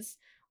 which is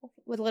a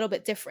little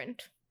bit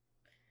different.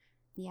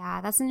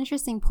 Yeah, that's an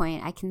interesting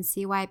point. I can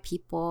see why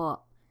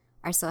people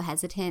are so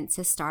hesitant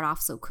to start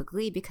off so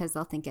quickly, because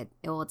they'll think it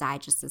will die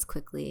just as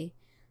quickly.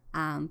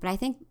 But I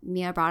think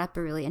Mia brought up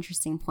a really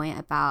interesting point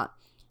about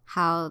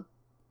how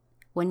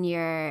when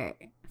you're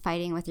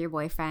fighting with your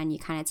boyfriend, you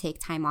kind of take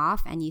time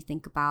off and you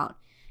think about,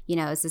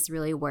 is this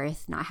really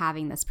worth not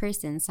having this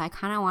person? So I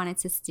kind of wanted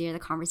to steer the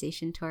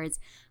conversation towards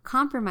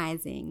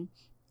compromising.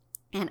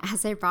 And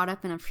as I brought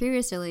up in a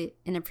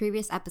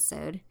previous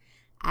episode,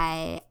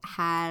 I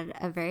had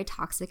a very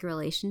toxic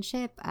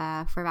relationship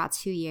for about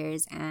 2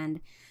 years,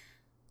 and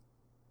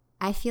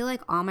I feel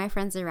like all my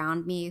friends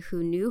around me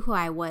who knew who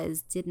I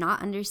was did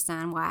not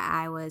understand why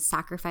I was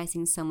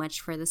sacrificing so much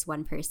for this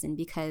one person,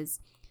 because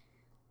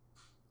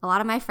a lot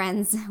of my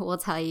friends will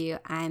tell you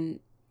I'm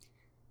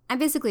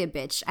basically a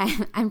bitch.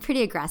 I'm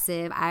pretty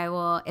aggressive.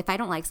 If I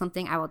don't like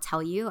something, I will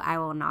tell you. I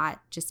will not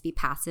just be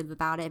passive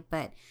about it.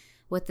 But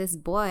with this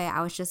boy,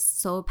 I was just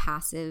so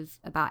passive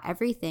about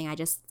everything. I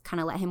just kind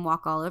of let him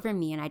walk all over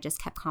me, and I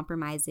just kept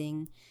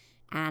compromising.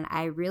 And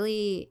I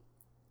really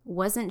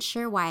wasn't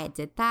sure why I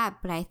did that,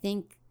 but I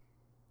think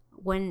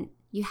when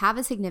you have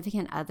a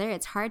significant other,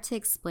 it's hard to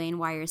explain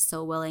why you're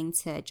so willing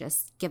to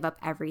just give up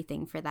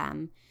everything for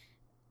them.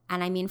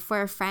 And I mean,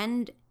 for a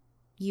friend,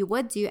 you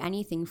would do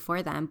anything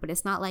for them, but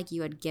it's not like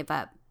you would give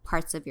up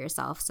parts of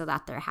yourself so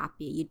that they're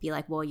happy. You'd be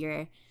like, well,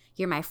 you're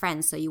my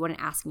friend, so you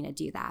wouldn't ask me to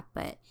do that.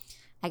 But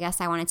I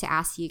guess I wanted to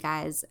ask you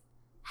guys,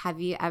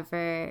 have you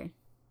ever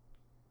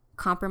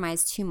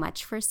compromised too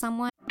much for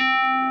someone?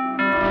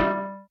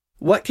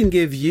 What can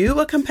give you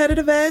a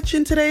competitive edge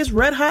in today's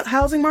red-hot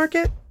housing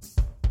market?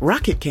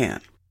 Rocket can.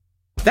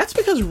 That's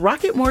because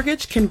Rocket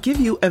Mortgage can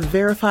give you a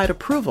verified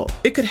approval.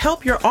 It could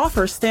help your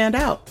offer stand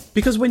out,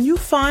 because when you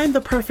find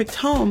the perfect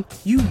home,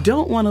 you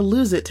don't want to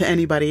lose it to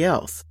anybody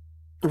else.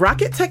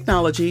 Rocket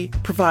Technology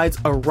provides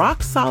a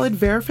rock-solid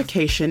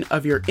verification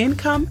of your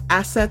income,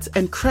 assets,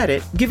 and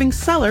credit, giving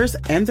sellers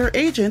and their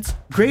agents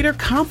greater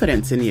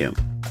confidence in you.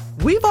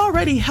 We've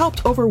already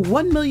helped over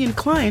 1 million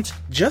clients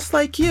just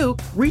like you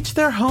reach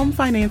their home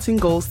financing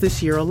goals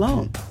this year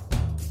alone.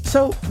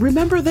 So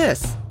remember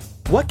this,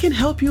 what can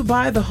help you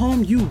buy the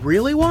home you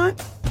really want?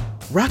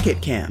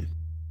 Rocket can.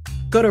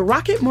 Go to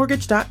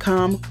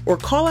rocketmortgage.com or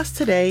call us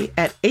today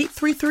at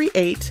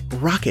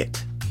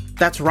 8338-ROCKET.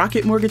 That's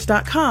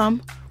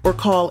rocketmortgage.com or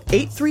call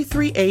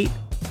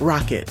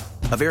 8338-ROCKET.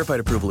 A verified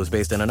approval is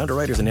based on an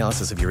underwriter's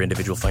analysis of your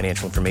individual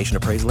financial information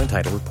appraisal and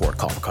title report.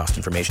 Call for cost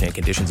information and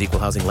conditions. Equal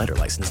housing lender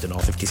licensed in all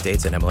 50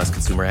 states and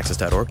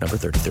MLSConsumerAccess.org number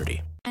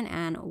 3030.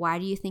 And why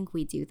do you think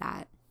we do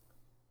that?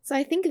 So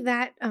I think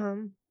that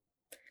kind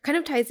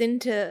of ties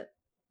into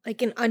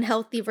like an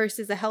unhealthy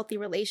versus a healthy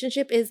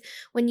relationship is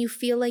when you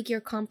feel like you're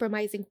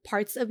compromising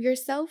parts of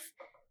yourself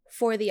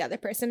for the other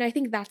person. I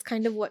think that's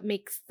kind of what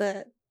makes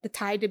the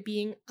tie to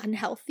being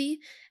unhealthy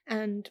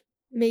and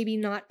maybe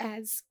not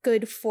as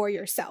good for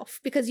yourself,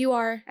 because you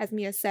are, as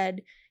Mia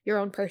said, your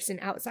own person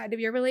outside of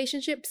your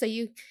relationship. So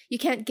you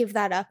can't give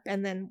that up.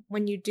 And then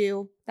when you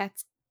do,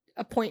 that's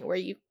a point where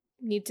you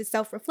need to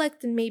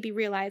self-reflect and maybe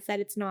realize that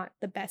it's not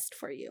the best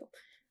for you.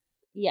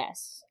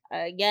 Yes.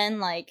 Again,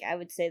 like I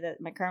would say that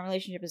my current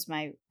relationship is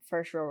my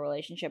first real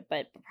relationship,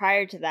 but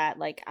prior to that,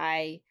 like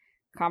I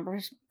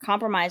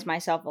compromised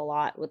myself a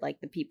lot with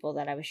like the people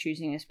that I was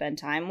choosing to spend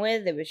time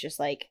with. It was just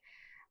like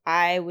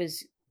I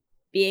was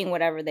being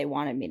whatever they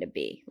wanted me to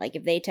be. Like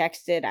if they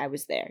texted, I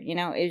was there. You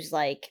know, it was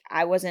like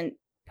I wasn't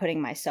putting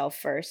myself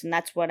first. And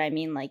that's what I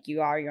mean. Like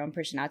you are your own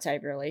person outside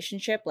of your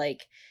relationship.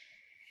 Like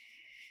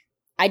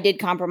I did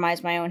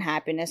compromise my own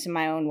happiness and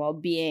my own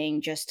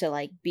well-being just to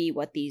like be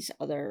what these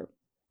other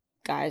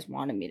guys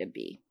wanted me to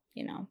be,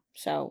 you know?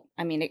 So,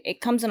 I mean, it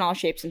comes in all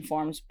shapes and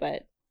forms,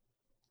 but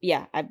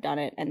yeah, I've done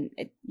it. And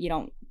you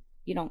don't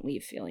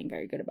leave feeling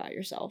very good about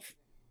yourself.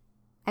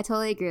 I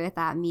totally agree with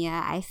that,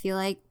 Mia. I feel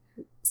like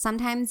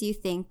sometimes you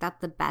think that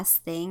the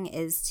best thing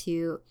is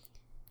to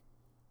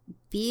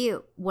be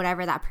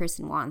whatever that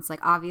person wants. Like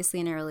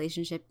obviously in a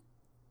relationship,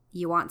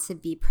 you want to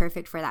be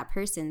perfect for that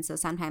person. So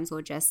sometimes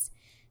we'll just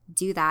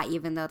do that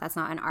even though that's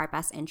not in our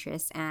best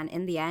interest. And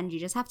in the end, you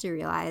just have to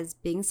realize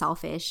being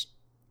selfish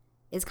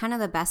is kind of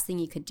the best thing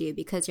you could do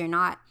because you're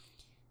not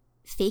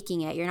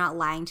faking it. You're not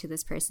lying to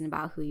this person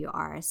about who you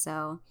are.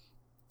 So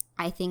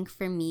I think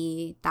for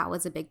me, that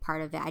was a big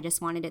part of it. I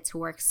just wanted it to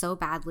work so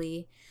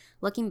badly.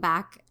 Looking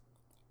back,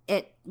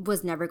 it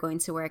was never going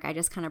to work. I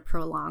just kind of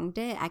prolonged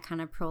it. I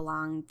kind of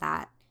prolonged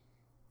that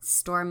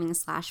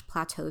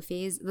storming/plateau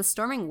phase. The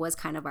storming was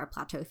kind of our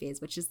plateau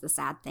phase, which is the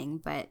sad thing.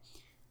 But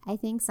I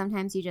think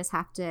sometimes you just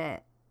have to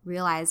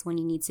realize when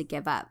you need to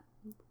give up.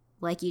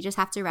 Like you just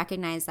have to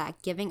recognize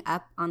that giving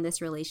up on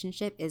this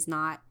relationship is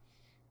not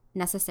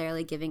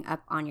necessarily giving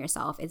up on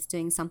yourself. It's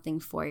doing something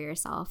for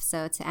yourself.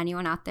 So to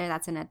anyone out there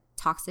that's in a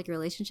toxic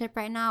relationship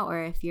right now,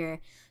 or if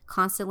you're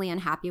constantly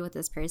unhappy with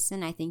this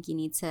person, I think you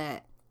need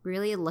to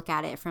really look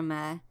at it from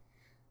a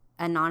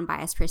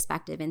non-biased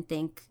perspective and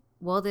think,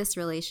 will this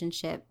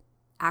relationship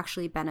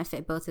actually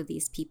benefit both of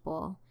these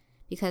people?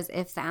 Because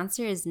if the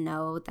answer is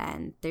no,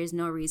 then there's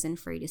no reason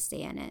for you to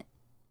stay in it.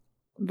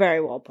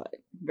 Very well put.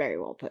 Very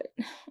well put.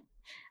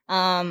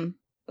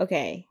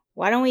 Okay.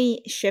 Why don't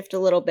we shift a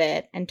little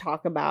bit and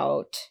talk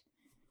about,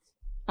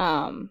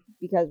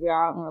 because we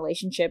are in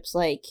relationships,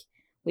 like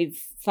we've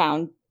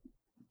found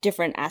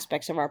different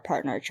aspects of our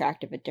partner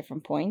attractive at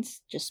different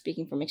points, just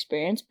speaking from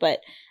experience.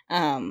 But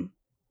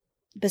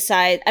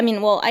besides, I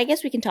mean, well, I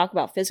guess we can talk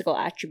about physical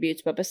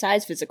attributes, but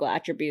besides physical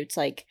attributes,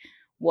 like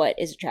what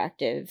is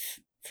attractive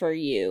for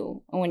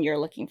you when you're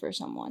looking for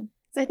someone?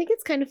 So I think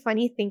it's kind of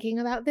funny thinking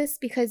about this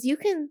because you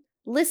can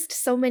list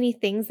so many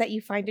things that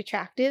you find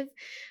attractive,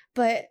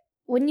 but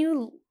when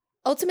you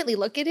ultimately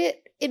look at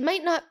it, it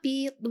might not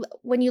be,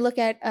 when you look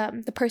at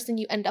the person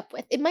you end up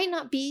with, it might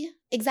not be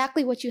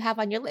exactly what you have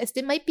on your list.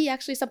 It might be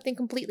actually something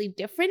completely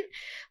different,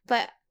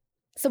 but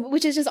so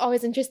which is just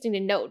always interesting to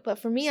note. But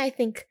for me, I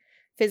think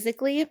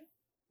physically,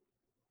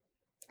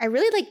 I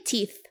really like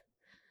teeth.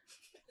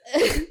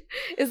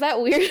 Is that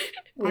weird?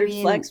 Weird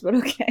flex, but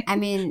okay. I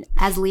mean,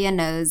 as Leah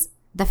knows,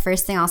 the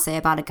first thing I'll say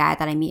about a guy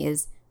that I meet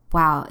is,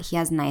 wow, he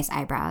has nice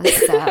eyebrows.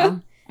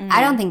 So I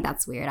don't think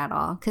that's weird at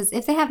all. Because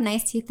if they have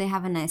nice teeth, they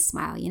have a nice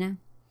smile, you know?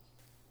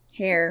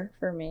 Hair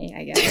for me,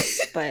 I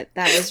guess. But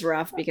that was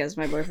rough because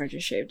my boyfriend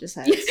just shaved his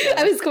head. So.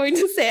 I was going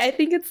to say, I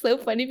think it's so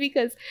funny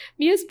because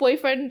Mia's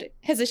boyfriend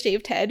has a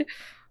shaved head.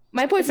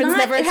 My boyfriend's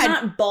It's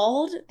not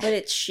bald, but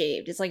it's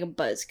shaved. It's like a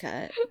buzz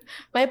cut.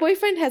 My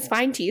boyfriend has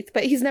fine teeth,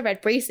 but he's never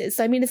had braces.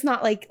 So, I mean, it's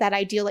not like that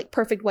ideal, like,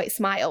 perfect white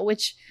smile,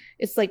 which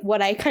is, like,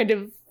 what I kind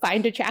of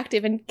find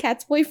attractive. And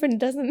Kat's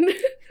boyfriend doesn't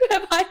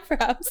have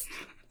eyebrows.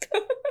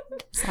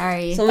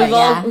 Sorry. So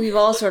we've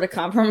all sort of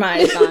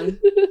compromised on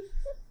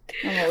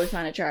what we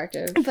find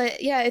attractive.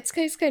 But, yeah, it's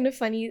kind of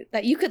funny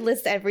that you could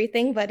list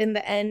everything, but in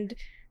the end,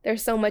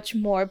 there's so much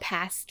more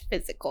past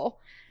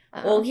physical.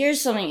 Well, here's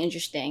something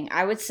interesting.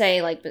 I would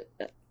say, like,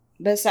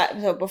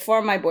 so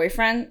before my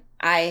boyfriend,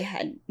 I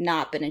had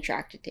not been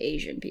attracted to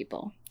Asian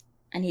people.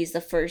 And he's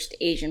the first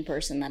Asian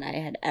person that I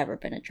had ever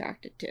been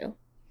attracted to.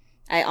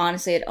 I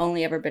honestly had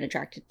only ever been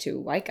attracted to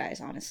white guys,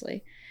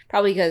 honestly.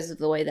 probably because of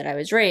the way that I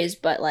was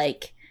raised, but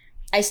like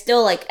I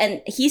still like,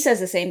 and he says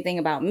the same thing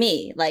about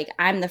me. Like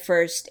I'm the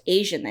first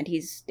Asian that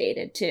he's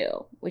dated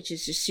too, which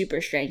is just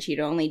super strange. He'd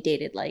only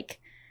dated like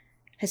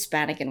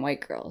Hispanic and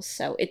white girls.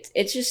 So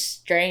it's just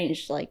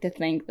strange like to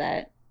think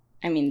that,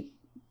 I mean,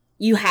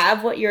 you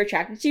have what you're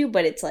attracted to,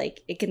 but it's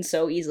like it can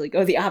so easily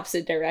go the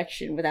opposite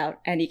direction without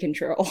any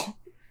control.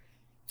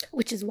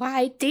 Which is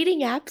why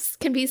dating apps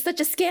can be such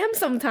a scam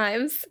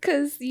sometimes,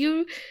 because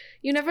you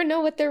never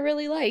know what they're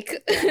really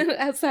like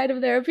outside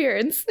of their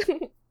appearance.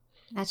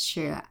 That's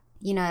true.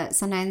 You know,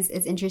 sometimes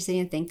it's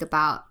interesting to think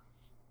about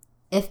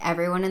if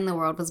everyone in the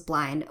world was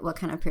blind, what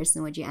kind of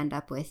person would you end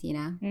up with, you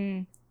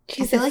know?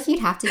 I feel like you'd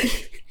have to be...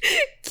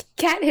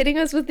 Kat hitting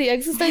us with the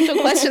existential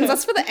questions.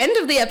 That's for the end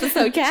of the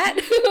episode, Kat.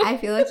 I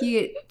feel like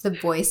the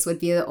voice would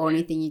be the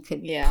only thing you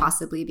could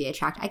possibly be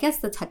attracted. I guess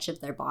the touch of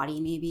their body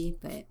maybe,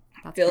 but...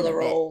 That's feel the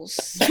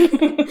roles.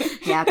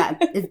 Yeah,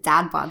 it's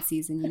dad bod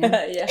season, you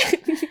know? Yeah.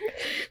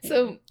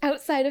 So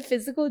outside of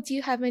physical, do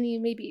you have any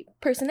maybe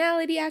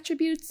personality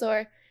attributes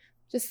or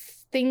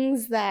just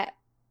things that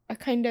are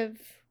kind of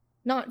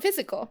not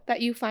physical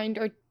that you find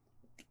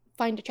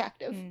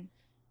attractive?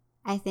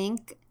 I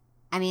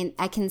mean,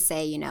 I can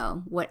say, you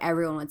know, what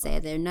everyone would say.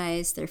 They're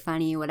nice, they're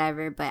funny,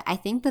 whatever. But I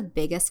think the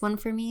biggest one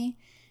for me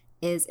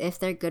is if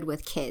they're good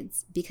with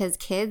kids. Because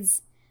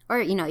kids... Or,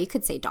 you know, you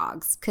could say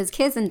dogs, because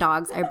kids and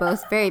dogs are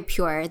both very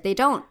pure. They're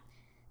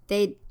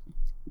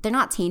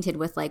not tainted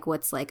with, like,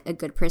 what's, like, a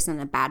good person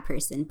and a bad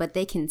person, but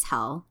they can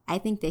tell. I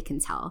think they can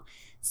tell.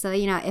 So,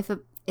 you know,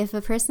 if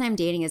a person I'm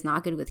dating is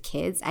not good with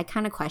kids, I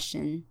kind of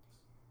question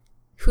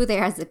who they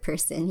are as a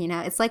person, you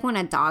know? It's like when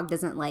a dog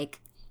doesn't like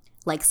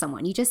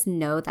someone. You just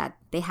know that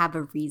they have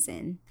a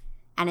reason.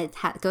 And it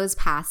goes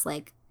past,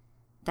 like,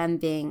 them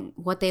being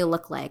what they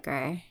look like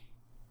or...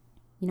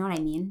 You know what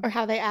I mean? Or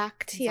how they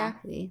act,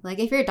 exactly. Like,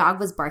 if your dog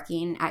was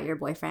barking at your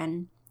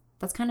boyfriend,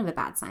 that's kind of a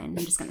bad sign,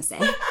 I'm just going to say.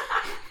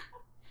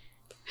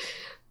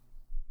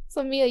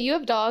 So, Mia, you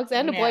have dogs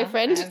and a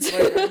boyfriend.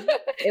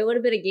 It would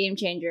have been a game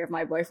changer if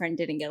my boyfriend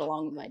didn't get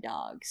along with my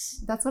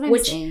dogs. That's what I'm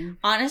saying.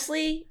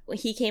 Honestly,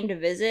 he came to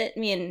visit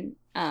me in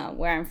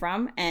where I'm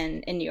from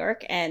and in New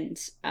York, and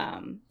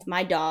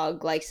my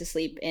dog likes to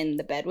sleep in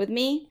the bed with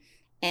me.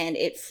 And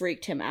it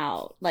freaked him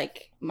out.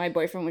 Like, my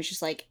boyfriend was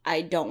just like,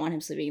 I don't want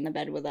him sleeping in the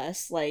bed with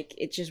us. Like,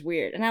 it's just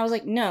weird. And I was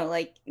like, no,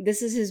 like,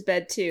 this is his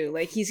bed too.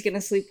 Like, he's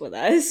gonna sleep with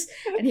us.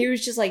 And he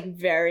was just, like,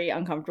 very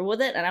uncomfortable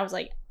with it. And I was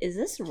like, is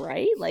this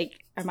right? Like,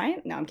 am I?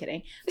 No, I'm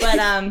kidding. But,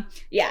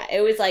 yeah,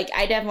 it was like,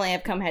 I definitely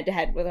have come head to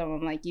head with him.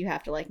 I'm like, you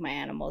have to like my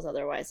animals.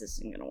 Otherwise, this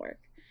isn't gonna work.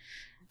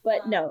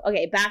 But no,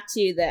 okay, back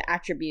to the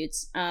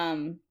attributes.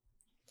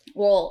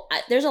 Well,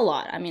 there's a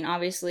lot. I mean,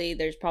 obviously,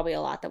 there's probably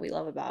a lot that we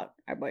love about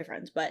our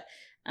boyfriends. But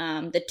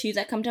the two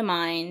that come to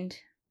mind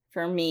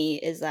for me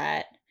is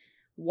that,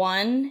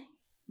 one,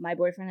 my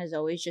boyfriend has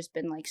always just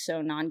been like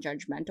so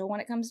non-judgmental when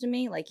it comes to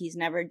me. Like, he's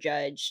never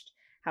judged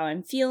how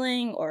I'm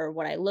feeling or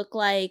what I look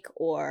like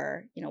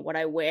or, you know, what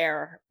I wear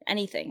or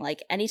anything.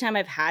 Like, anytime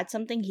I've had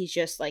something, he's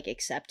just like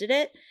accepted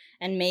it.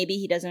 And maybe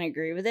he doesn't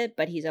agree with it,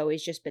 but he's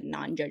always just been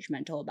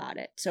non-judgmental about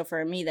it. So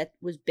for me, that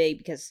was big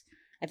because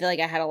I feel like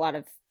I had a lot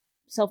of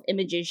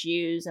self-image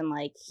issues, and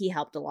like he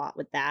helped a lot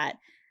with that,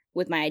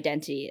 with my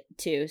identity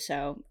too.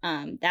 So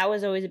that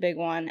was always a big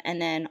one.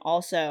 And then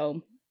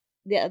also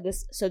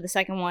the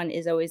second one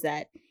is always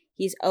that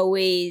he's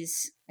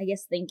always, I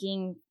guess,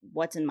 thinking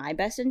what's in my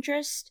best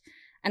interest.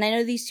 And I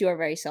know these two are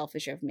very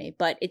selfish of me,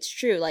 but it's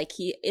true. Like,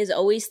 he is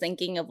always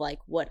thinking of like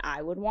what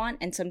I would want,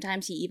 and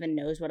sometimes he even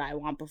knows what I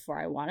want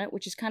before I want it,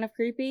 which is kind of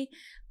creepy.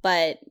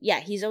 But yeah,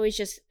 he always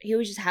just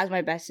has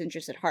my best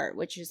interest at heart,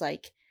 which is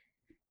like,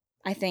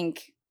 I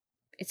think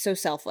it's so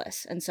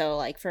selfless. And so,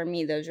 like, for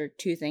me, those are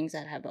two things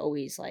that have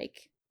always,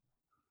 like,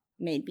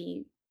 made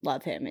me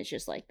love him. It's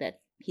just, like, that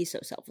he's so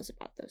selfless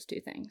about those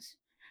two things.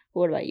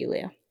 What about you,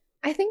 Leah?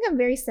 I think I'm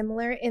very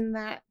similar in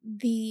that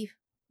the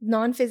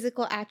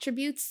non-physical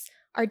attributes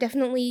are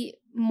definitely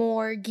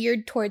more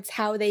geared towards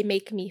how they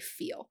make me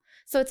feel.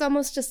 So it's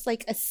almost just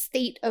like a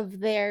state of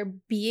their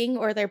being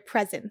or their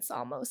presence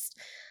almost.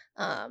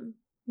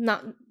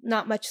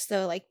 Not much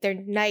so like they're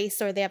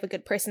nice or they have a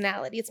good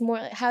personality. It's more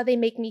like how they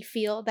make me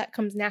feel that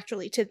comes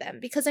naturally to them,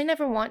 because I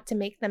never want to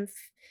make them,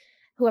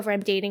 whoever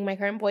I'm dating, my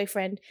current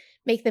boyfriend,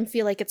 make them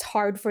feel like it's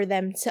hard for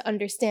them to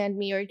understand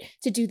me or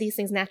to do these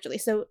things naturally.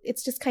 So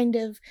it's just kind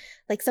of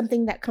like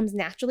something that comes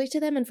naturally to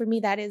them. And for me,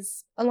 that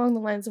is along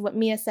the lines of what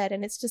Mia said.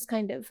 And it's just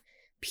kind of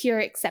pure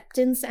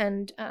acceptance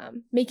and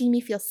making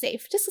me feel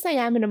safe, just because I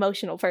am an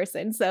emotional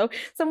person. So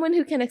someone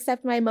who can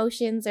accept my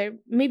emotions, or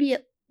maybe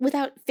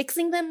without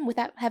fixing them,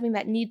 without having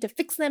that need to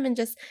fix them, and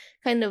just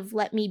kind of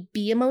let me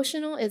be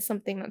emotional, is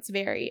something that's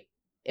very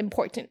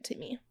important to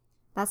me.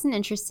 That's an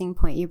interesting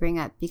point you bring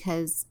up,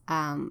 because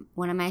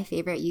one of my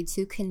favorite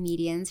YouTube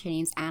comedians, her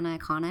name's Anna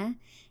Akana,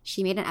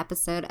 she made an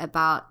episode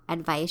about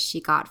advice she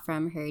got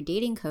from her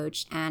dating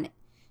coach. And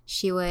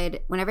she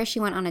would, whenever she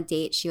went on a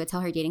date, she would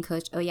tell her dating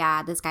coach, oh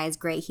yeah, this guy is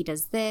great. He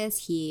does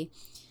this. He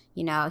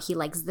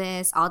likes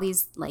this, all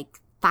these like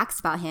facts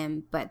about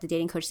him. But the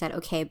dating coach said,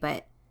 okay,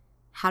 but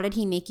how did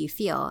he make you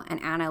feel?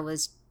 And Anna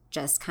was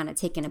just kind of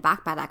taken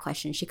aback by that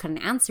question. She couldn't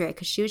answer it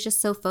because she was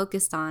just so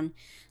focused on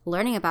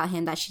learning about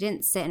him that she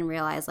didn't sit and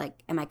realize,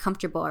 like, am I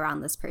comfortable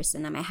around this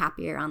person? Am I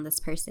happy around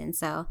this person?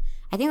 So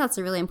I think that's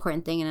a really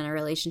important thing in a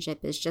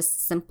relationship, is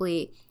just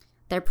simply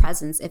their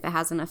presence if it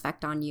has an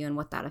effect on you and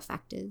what that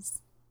effect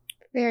is.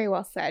 Very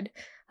well said.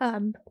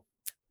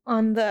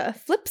 On the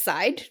flip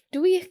side,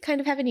 do we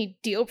kind of have any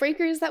deal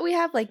breakers that we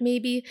have? Like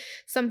maybe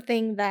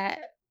something that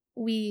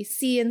we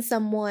see in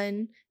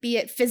someone, be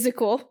it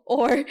physical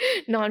or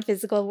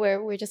non-physical,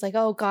 where we're just like,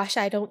 oh gosh,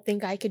 I don't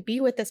think I could be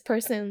with this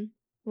person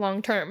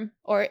long term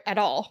or at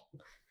all.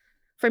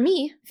 For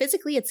me,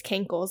 physically, it's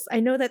cankles. I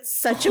know that's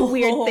such a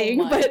weird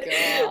thing, but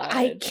God.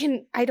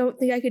 I don't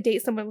think I could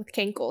date someone with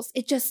cankles.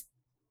 It just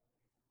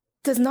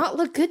does not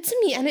look good to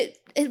me, and it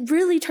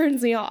really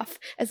turns me off,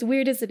 as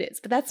weird as it is.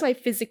 But that's my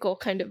physical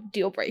kind of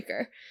deal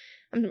breaker.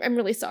 I'm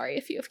really sorry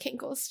if you have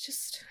cankles.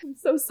 I'm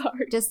so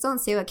sorry. Just don't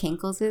say what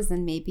cankles is,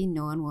 and maybe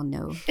no one will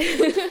know.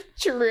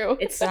 True.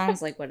 It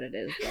sounds like what it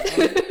is,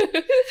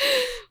 though.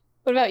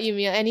 What about you,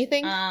 Mia?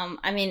 Anything?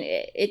 I mean,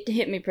 it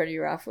hit me pretty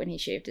rough when he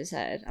shaved his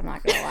head. I'm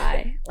not gonna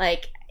lie.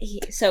 Like,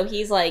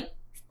 he's like,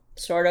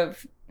 sort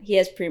of, he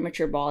has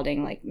premature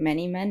balding, like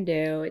many men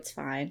do. It's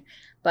fine.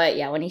 But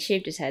yeah, when he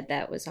shaved his head,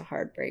 that was a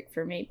hard break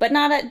for me. But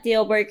not a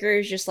deal breaker.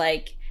 It's just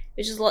like,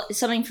 it's just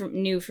something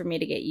new for me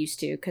to get used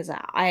to, because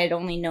I had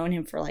only known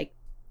him for like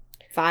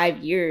 5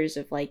 years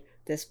of like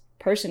this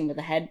person with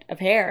a head of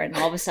hair, and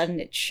all of a sudden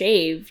it's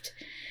shaved.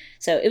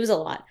 So it was a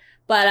lot.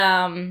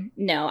 But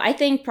no, I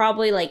think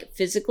probably like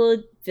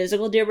physical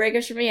deal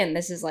breakers for me, and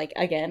this is like,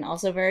 again,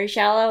 also very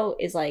shallow,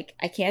 is like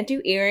I can't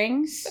do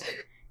earrings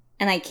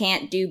and I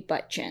can't do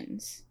butt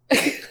chins.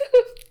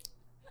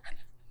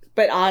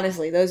 But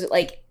honestly, those,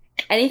 like,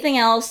 anything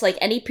else, like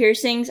any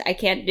piercings, I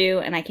can't do,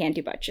 and I can't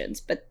do butt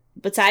chins. But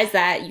besides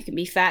that, you can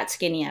be fat,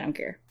 skinny, I don't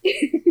care.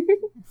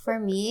 For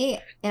me,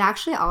 it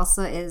actually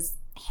also is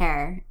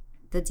hair,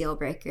 the deal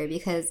breaker,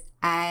 because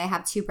I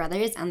have 2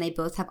 brothers and they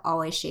both have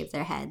always shaved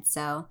their heads.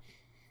 So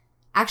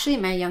actually,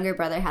 my younger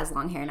brother has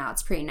long hair now.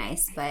 It's pretty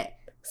nice, but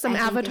some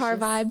Avatar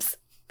vibes.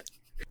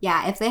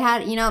 Yeah, if they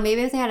had,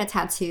 maybe if they had a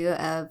tattoo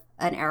of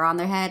an arrow on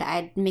their head,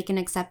 I'd make an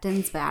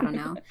acceptance, but I don't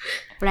know.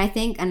 But I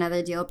think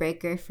another deal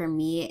breaker for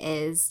me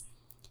is,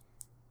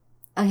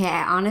 okay,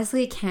 I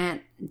honestly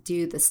can't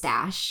do the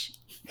stash.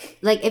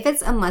 Like, if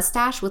it's a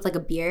mustache with like a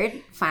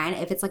beard, fine.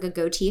 If it's like a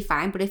goatee,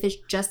 fine. But if it's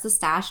just the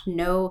stash,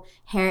 no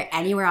hair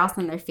anywhere else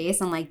on their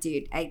face, I'm like,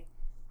 dude,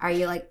 are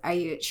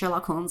you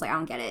Sherlock Holmes? Like, I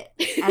don't get it.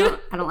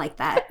 I don't like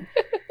that.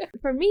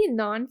 For me,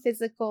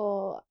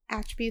 non-physical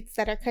attributes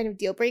that are kind of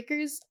deal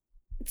breakers,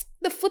 it's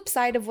the flip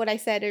side of what I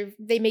said, or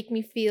they make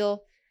me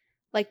feel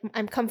like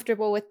I'm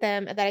comfortable with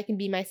them, that I can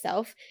be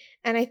myself.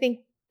 And I think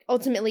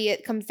ultimately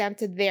it comes down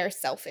to their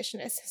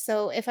selfishness.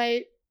 So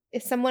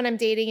if someone I'm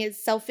dating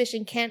is selfish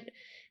and can't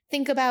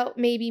think about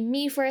maybe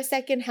me for a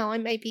second, how I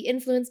might be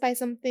influenced by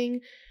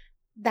something,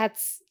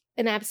 that's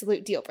an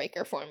absolute deal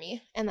breaker for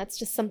me. And that's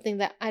just something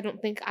that I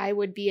don't think I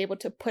would be able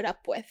to put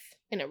up with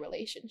in a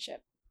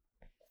relationship.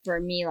 For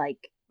me,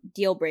 like,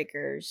 deal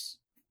breakers,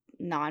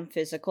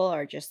 non-physical,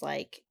 are just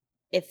like,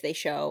 if they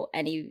show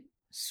any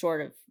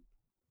sort of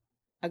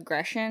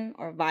aggression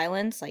or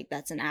violence, like,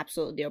 that's an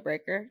absolute deal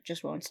breaker.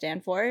 Just won't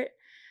stand for it.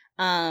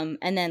 And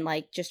then,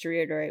 like, just to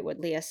reiterate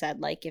what Leah said,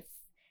 like, if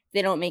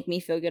they don't make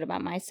me feel good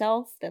about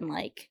myself, then,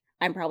 like,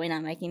 I'm probably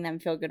not making them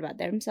feel good about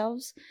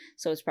themselves.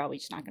 So it's probably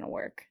just not going to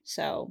work.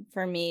 So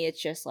for me,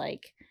 it's just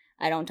like,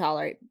 I don't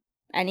tolerate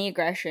any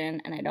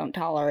aggression, and I don't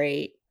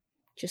tolerate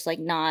just, like,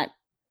 not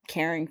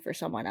caring for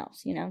someone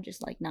else,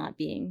 just, like, not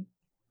being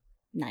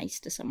nice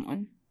to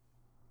someone.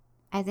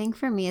 I think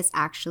for me, it's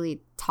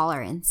actually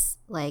tolerance.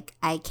 Like,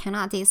 I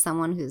cannot date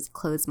someone who's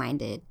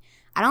closed-minded.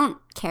 I don't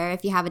care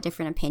if you have a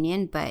different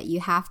opinion, but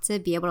you have to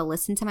be able to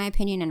listen to my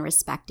opinion and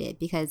respect it,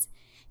 because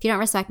if you don't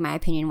respect my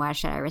opinion, why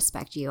should I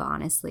respect you,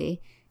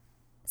 honestly?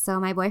 So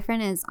my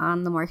boyfriend is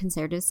on the more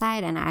conservative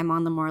side, and I'm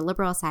on the more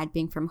liberal side,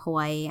 being from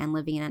Hawaii and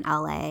living in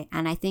LA.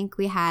 And I think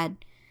we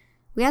had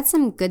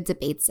some good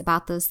debates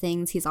about those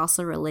things. He's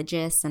also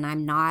religious and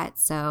I'm not.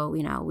 So,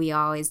 we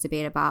always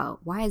debate about,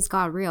 why is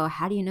God real?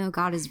 How do you know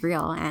God is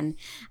real? And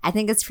I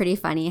think it's pretty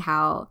funny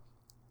how,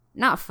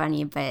 not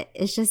funny, but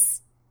it's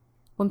just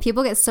when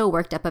people get so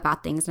worked up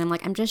about things, and I'm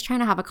like, I'm just trying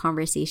to have a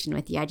conversation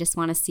with you. I just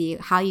want to see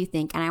how you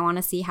think, and I want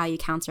to see how you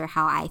counter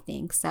how I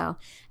think. So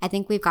I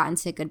think we've gotten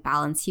to a good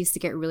balance. He used to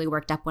get really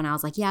worked up when I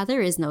was like, yeah,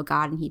 there is no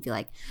God. And he'd be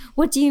like,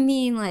 what do you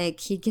mean? Like,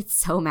 he gets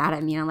so mad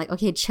at me. And I'm like,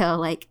 okay, chill.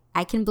 Like,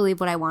 I can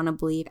believe what I want to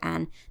believe.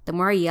 And the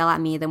more you yell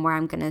at me, the more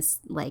I'm going to,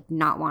 like,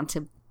 not want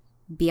to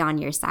be on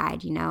your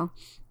side,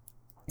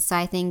 So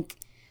I think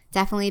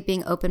definitely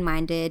being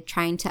open-minded,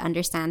 trying to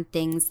understand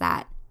things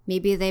that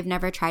maybe they've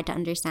never tried to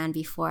understand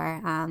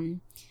before.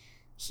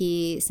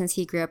 Since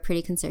he grew up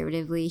pretty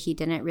conservatively, he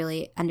didn't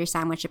really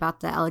understand much about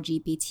the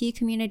LGBT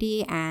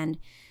community. And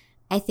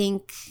I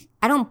think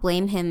I don't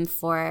blame him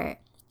for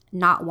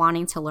not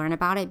wanting to learn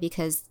about it,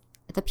 because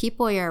the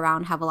people you're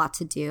around have a lot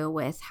to do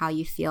with how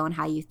you feel and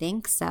how you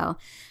think. So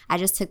I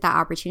just took that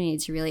opportunity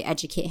to really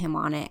educate him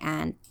on it.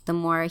 And the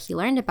more he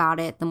learned about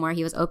it, the more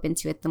he was open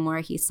to it, the more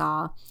he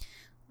saw,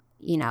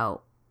 you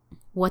know,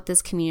 what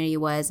this community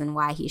was and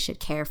why he should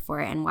care for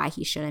it and why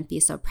he shouldn't be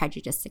so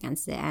prejudiced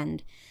against it.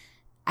 And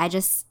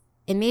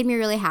it made me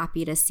really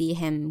happy to see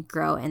him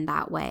grow in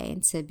that way,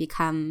 to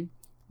become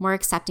more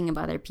accepting of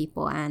other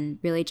people and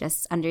really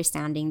just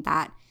understanding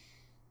that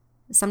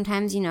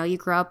sometimes, you know, you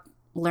grow up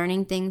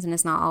learning things and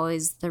it's not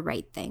always the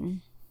right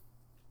thing.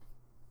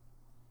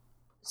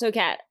 So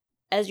Kat,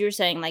 as you were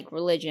saying, like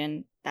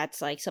religion,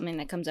 that's like something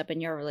that comes up in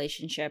your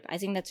relationship. I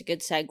think that's a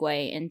good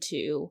segue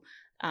into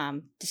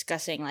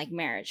discussing like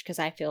marriage, because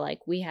I feel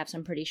like we have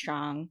some pretty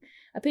strong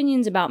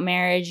opinions about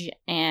marriage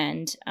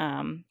and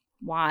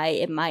why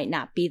it might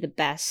not be the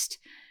best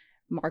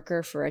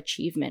marker for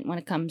achievement when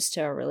it comes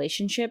to a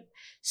relationship.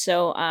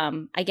 So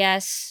I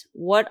guess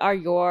what are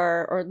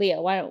your, or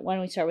Leah, why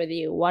don't we start with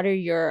you? What are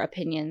your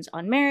opinions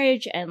on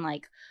marriage and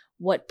like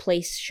what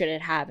place should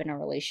it have in a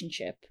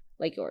relationship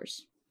like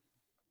yours?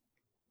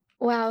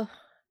 Wow.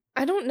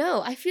 I don't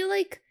know. I feel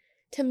like,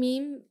 to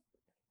me,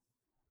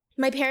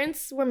 my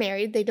parents were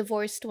married. They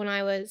divorced when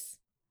I was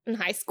in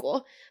high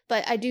school,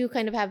 but I do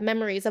kind of have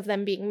memories of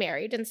them being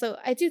married. And so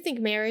I do think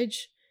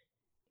marriage,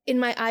 in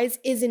my eyes,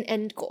 is an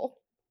end goal,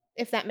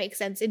 if that makes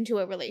sense, into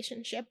a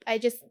relationship. I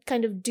just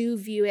kind of do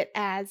view it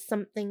as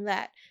something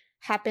that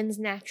happens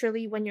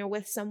naturally when you're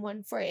with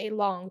someone for a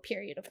long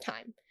period of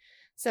time.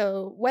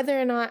 So whether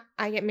or not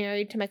I get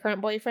married to my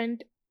current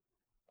boyfriend,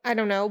 I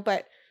don't know,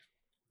 but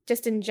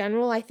just in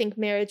general, I think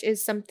marriage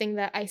is something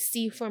that I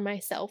see for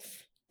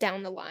myself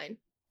down the line.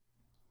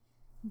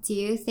 Do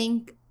you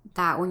think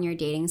that when you're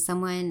dating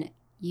someone,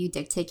 you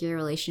dictate your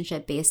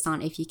relationship based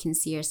on if you can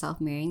see yourself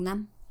marrying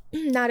them?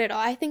 Not at all.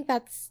 I think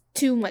that's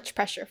too much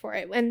pressure for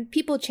it. When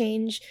people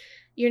change,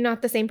 you're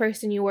not the same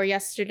person you were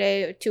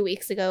yesterday or 2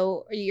 weeks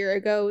ago or a year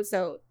ago.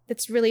 So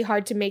it's really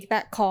hard to make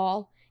that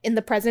call in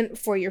the present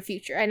for your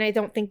future. And I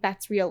don't think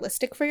that's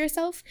realistic for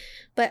yourself.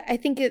 But I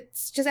think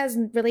it's just, as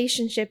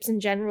relationships in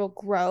general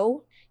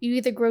grow, you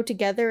either grow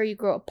together or you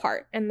grow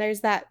apart. And there's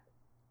that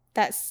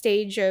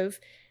stage of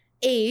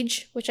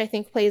age, which I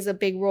think plays a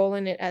big role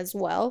in it as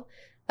well,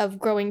 of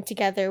growing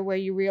together where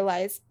you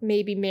realize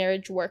maybe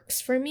marriage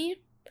works for me,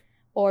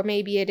 or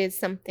maybe it is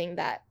something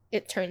that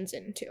it turns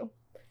into.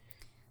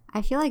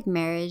 I feel like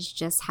marriage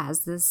just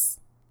has this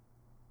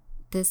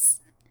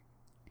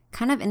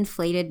kind of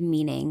inflated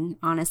meaning,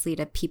 honestly,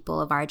 to people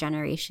of our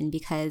generation,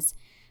 because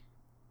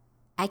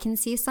I can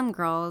see some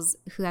girls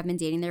who have been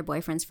dating their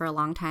boyfriends for a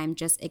long time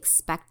just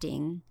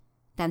expecting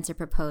them to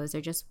propose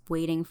or just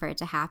waiting for it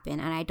to happen.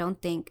 And I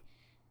don't think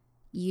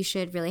you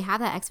should really have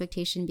that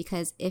expectation,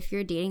 because if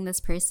you're dating this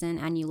person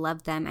and you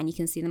love them and you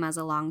can see them as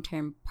a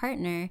long-term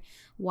partner,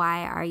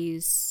 why are you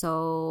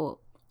so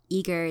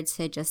eager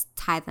to just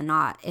tie the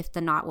knot if the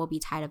knot will be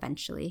tied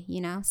eventually,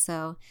 you know?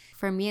 So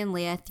for me and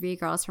Leah, 3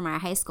 girls from our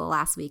high school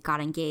last week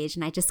got engaged,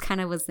 and I just kind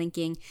of was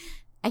thinking,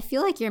 I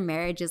feel like your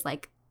marriage is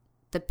like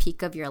the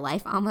peak of your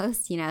life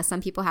almost. You know,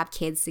 some people have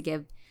kids to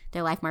give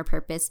their life more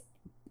purpose.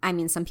 I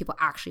mean, some people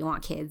actually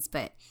want kids,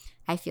 but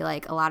I feel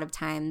like a lot of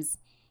times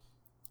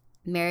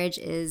marriage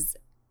is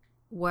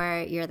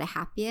where you're the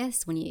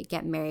happiest when you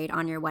get married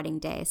on your wedding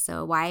day.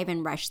 So why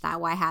even rush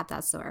that? Why have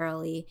that so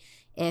early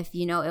if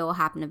you know it will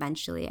happen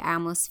eventually? I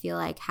almost feel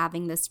like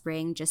having this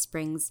ring just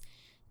brings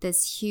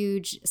this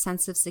huge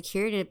sense of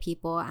security to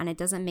people, and it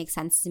doesn't make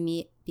sense to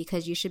me,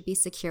 because you should be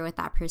secure with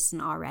that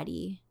person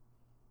already.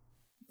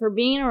 For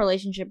being in a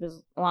relationship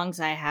as long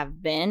as I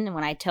have been, and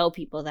when I tell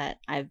people that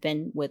I've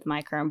been with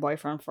my current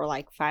boyfriend for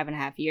like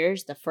 5.5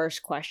 years, the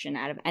first question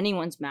out of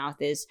anyone's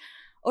mouth is,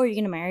 "Oh, are you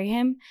going to marry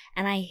him?"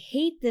 And I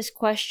hate this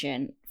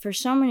question for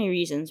so many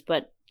reasons,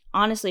 but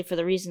honestly, for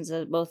the reasons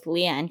that both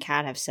Leah and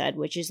Kat have said,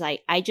 which is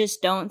like, I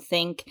just don't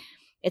think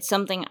it's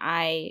something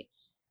I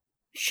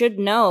should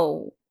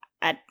know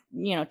at,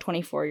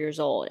 24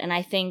 years old. And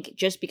I think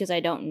just because I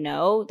don't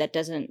know, that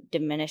doesn't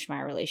diminish my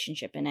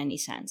relationship in any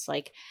sense.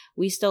 Like,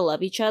 we still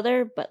love each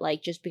other, but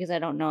like, just because I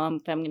don't know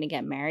if I'm going to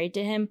get married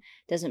to him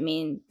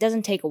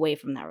doesn't take away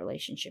from that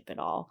relationship at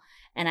all.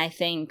 And I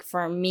think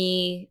for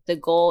me, the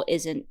goal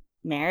isn't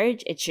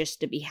marriage, it's just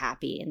to be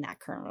happy in that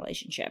current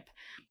relationship.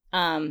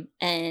 And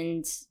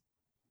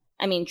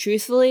I mean,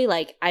 truthfully,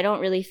 like, I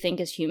don't really think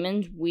as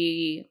humans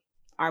we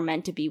are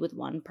meant to be with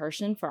one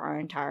person for our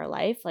entire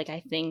life. Like, I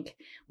think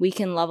we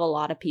can love a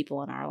lot of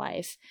people in our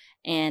life,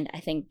 and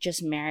I think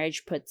just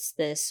marriage puts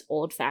this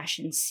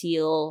old-fashioned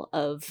seal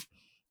of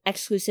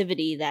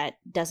exclusivity that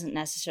doesn't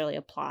necessarily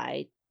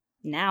apply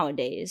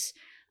nowadays.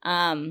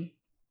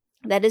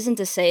 That isn't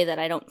to say that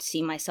I don't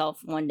see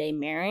myself one day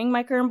marrying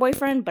my current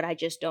boyfriend, but I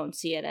just don't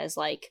see it as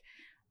like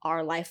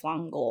our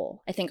lifelong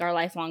goal. I think our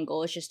lifelong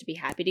goal is just to be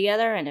happy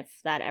together, and if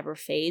that ever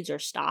fades or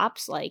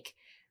stops, like,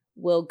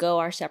 we'll go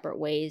our separate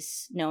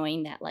ways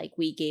knowing that like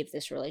we gave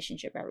this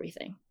relationship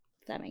everything,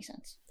 if that makes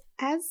sense.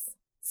 As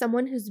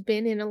someone who's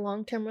been in a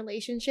long-term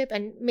relationship,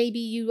 and maybe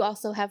you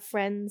also have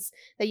friends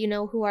that you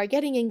know who are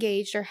getting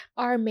engaged or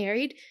are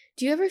married,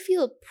 do you ever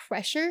feel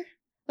pressure?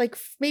 Like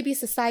maybe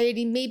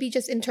society, maybe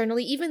just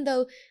internally, even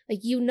though like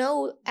you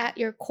know at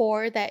your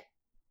core that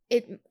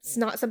it's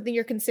not something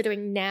you're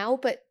considering now,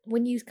 but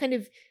when you kind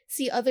of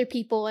see other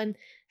people and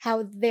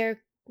how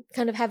they're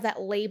kind of have that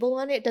label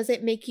on it, does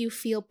it make you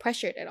feel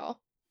pressured at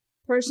all?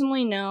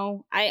 Personally,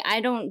 no.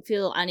 I don't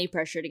feel any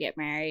pressure to get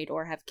married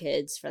or have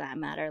kids for that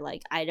matter.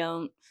 Like I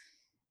don't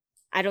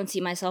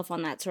see myself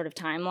on that sort of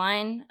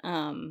timeline.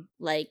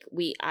 Like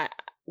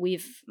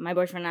my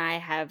boyfriend and I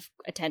have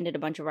attended a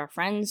bunch of our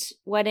friends'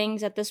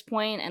 weddings at this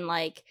point, and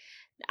like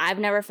I've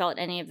never felt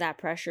any of that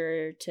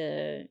pressure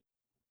to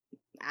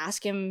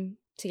ask him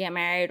to get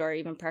married or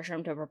even pressure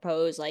him to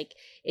propose. Like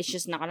it's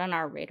just not on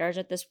our radars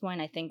at this point.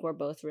 I think we're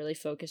both really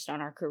focused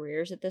on our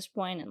careers at this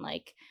point, and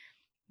like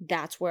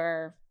that's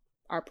where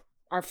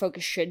our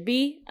focus should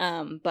be.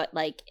 But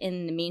like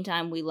in the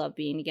meantime, we love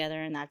being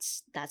together, and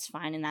that's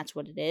fine, and that's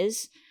what it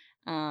is.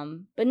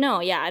 But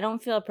no, yeah, I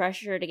don't feel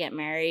pressure to get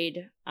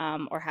married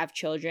or have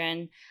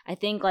children. I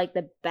think like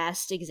the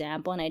best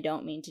example, and I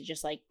don't mean to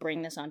just like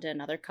bring this onto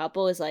another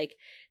couple, is like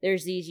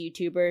there's these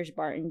YouTubers,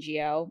 Bart and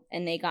Gio,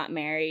 and they got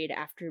married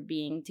after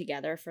being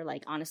together for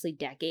like honestly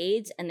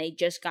decades, and they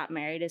just got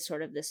married as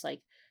sort of this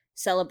like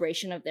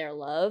celebration of their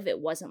love. It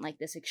wasn't like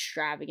this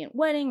extravagant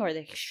wedding or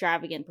the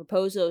extravagant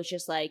proposal. It was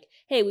just like,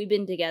 hey, we've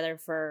been together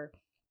for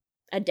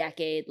a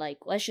decade, like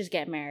let's just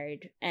get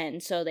married.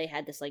 And so they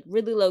had this like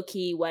really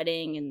low-key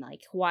wedding in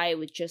like Hawaii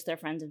with just their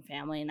friends and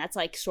family, and that's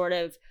like sort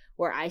of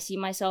where I see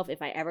myself.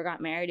 If I ever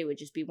got married, it would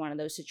just be one of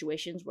those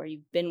situations where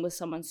you've been with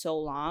someone so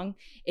long,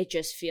 it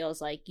just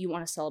feels like you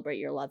want to celebrate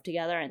your love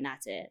together, and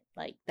that's it.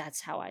 Like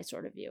that's how I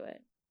sort of view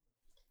it.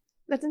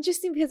 That's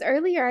interesting because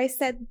earlier I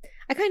said,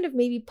 I kind of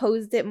maybe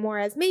posed it more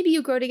as maybe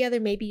you grow together,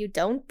 maybe you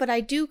don't, but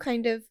I do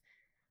kind of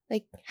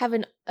like have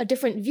a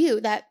different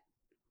view that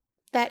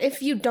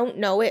if you don't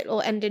know it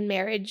will end in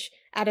marriage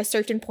at a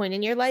certain point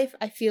in your life,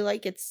 I feel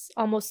like it's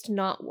almost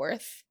not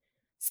worth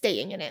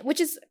staying in it, which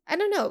is, I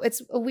don't know,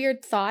 it's a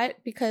weird thought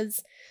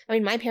because, I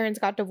mean, my parents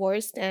got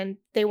divorced and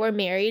they were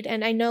married,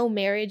 and I know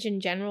marriage in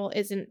general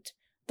isn't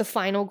the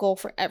final goal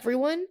for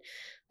everyone,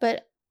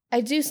 but I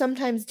do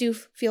sometimes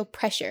feel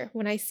pressure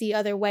when I see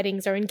other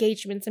weddings or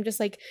engagements. I'm just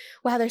like,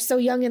 wow, they're so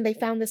young and they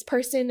found this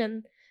person.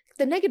 And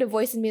the negative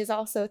voice in me is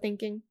also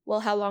thinking,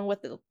 well, how long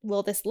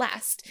will this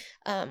last?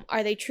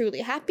 Are they truly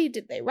happy?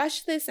 Did they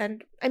rush this?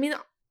 And I mean,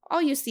 all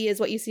you see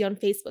is what you see on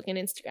Facebook and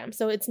Instagram.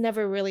 So it's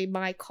never really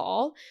my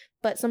call.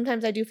 But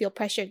sometimes I do feel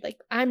pressured. Like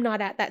I'm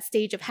not at that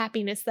stage of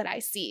happiness that I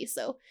see.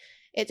 So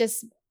it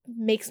just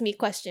makes me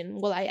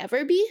question, will I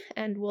ever be?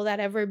 And will that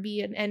ever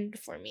be an end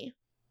for me?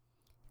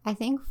 I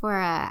think for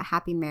a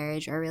happy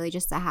marriage or really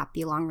just a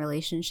happy long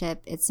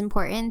relationship, it's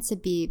important to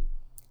be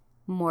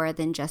more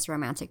than just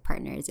romantic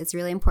partners. It's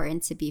really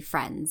important to be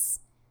friends.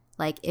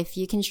 Like if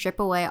you can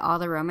strip away all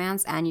the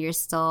romance and you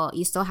still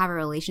have a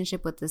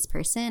relationship with this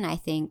person, I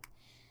think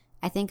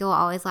it will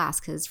always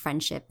last because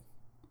friendship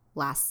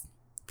lasts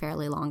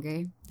fairly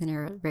longer than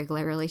a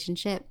regular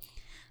relationship.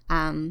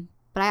 But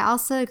I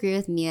also agree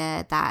with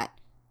Mia that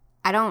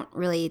I don't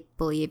really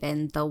believe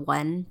in the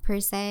one per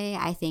se.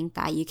 I think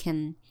that you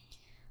can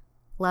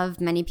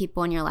love many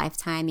people in your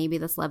lifetime. Maybe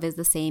this love is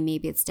the same,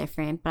 maybe it's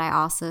different, but I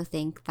also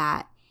think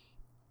that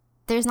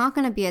there's not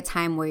going to be a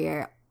time where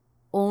you're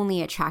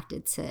only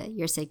attracted to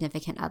your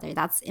significant other.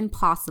 That's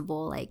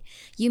impossible. Like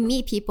you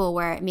meet people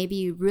where maybe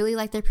you really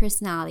like their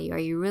personality or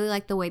you really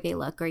like the way they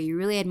look or you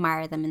really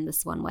admire them in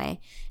this one way.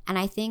 And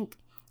I think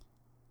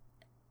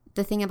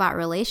the thing about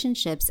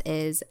relationships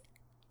is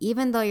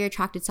even though you're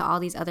attracted to all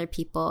these other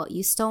people,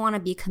 you still want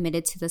to be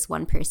committed to this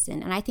one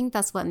person. And I think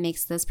that's what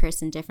makes this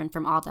person different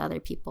from all the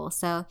other people.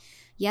 So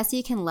yes,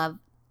 you can love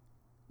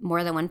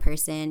more than one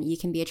person. You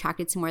can be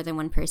attracted to more than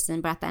one person.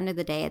 But at the end of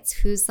the day, it's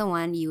who's the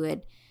one you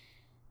would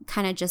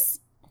kind of just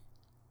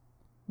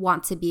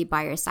want to be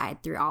by your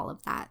side through all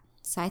of that.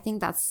 So I think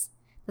that's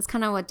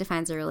kind of what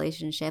defines a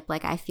relationship.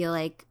 Like I feel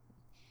like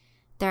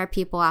there are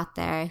people out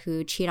there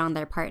who cheat on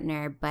their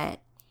partner,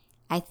 but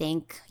I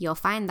think you'll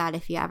find that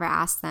if you ever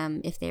ask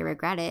them if they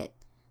regret it,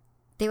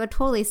 they would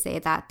totally say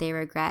that they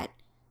regret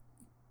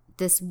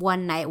this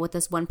one night with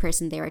this one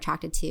person they were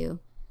attracted to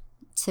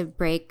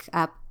break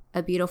up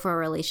a beautiful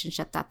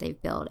relationship that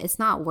they've built. It's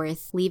not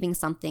worth leaving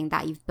something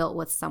that you've built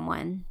with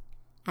someone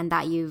and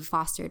that you've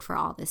fostered for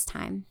all this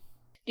time.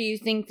 Do you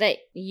think that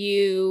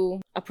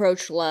you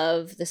approach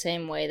love the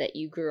same way that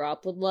you grew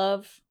up with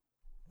love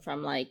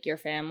from like your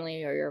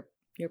family or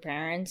your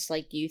parents?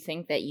 Like, do you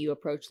think that you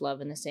approach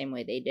love in the same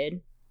way they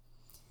did?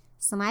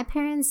 So my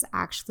parents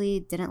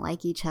actually didn't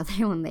like each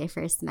other when they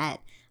first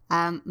met.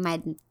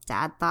 My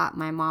dad thought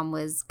my mom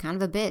was kind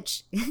of a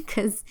bitch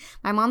because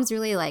my mom's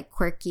really like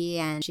quirky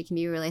and she can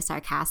be really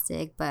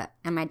sarcastic.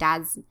 And my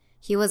dad's,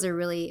 he was a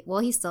really, well,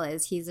 he still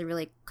is. He's a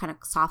really kind of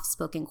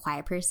soft-spoken,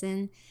 quiet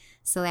person.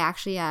 So they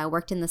actually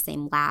worked in the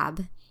same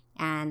lab,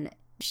 and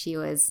she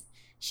was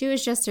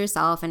just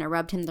herself, and it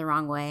rubbed him the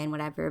wrong way and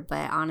whatever.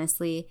 But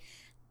honestly,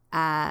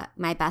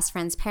 my best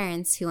friend's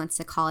parents, who went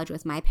to college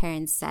with my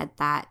parents, said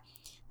that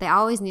they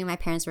always knew my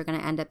parents were going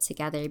to end up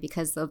together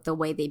because of the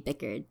way they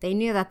bickered. They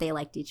knew that they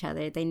liked each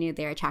other. They knew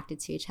they were attracted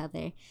to each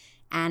other.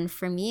 And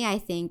for me, I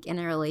think in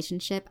a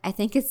relationship, I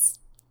think it's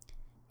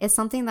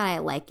something that I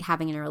like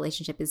having in a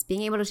relationship, is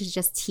being able to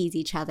just tease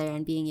each other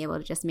and being able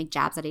to just make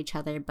jabs at each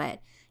other.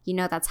 But,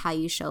 that's how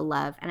you show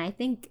love. And I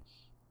think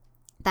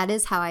that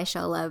is how I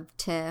show love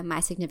to my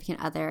significant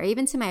other, or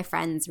even to my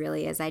friends,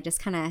 really, is I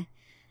just kind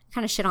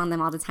of shit on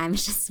them all the time.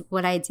 It's just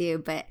what I do.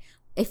 But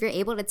if you're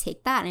able to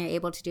take that and you're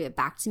able to do it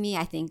back to me,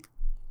 I think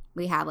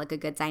we have like a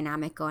good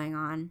dynamic going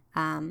on.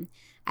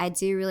 I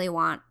do really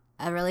want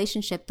a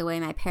relationship the way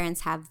my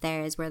parents have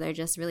theirs, where they're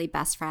just really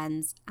best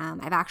friends.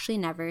 I've actually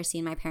never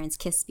seen my parents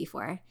kiss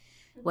before,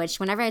 which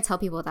whenever I tell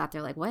people that,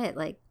 they're like, what?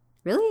 Like,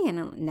 really?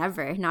 And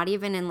never, not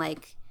even in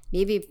like,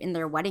 maybe in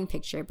their wedding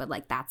picture, but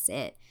like, that's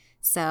it.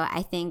 So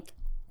I think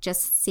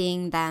just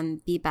seeing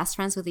them be best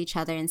friends with each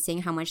other and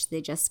seeing how much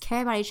they just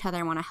care about each other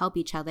and want to help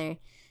each other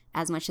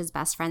as much as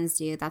best friends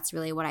do, that's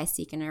really what I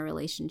seek in a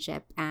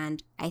relationship.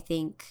 And I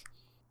think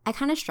I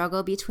kind of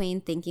struggle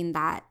between thinking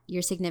that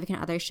your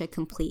significant other should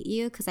complete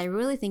you, because I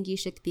really think you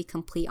should be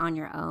complete on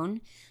your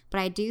own.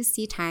 But I do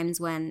see times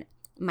when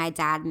my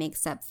dad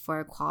makes up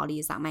for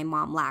qualities that my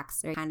mom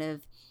lacks, or kind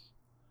of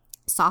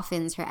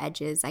softens her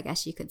edges, I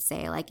guess you could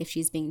say. Like if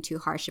she's being too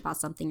harsh about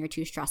something or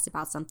too stressed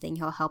about something,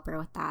 he'll help her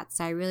with that.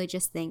 So I really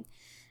just think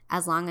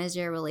as long as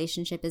your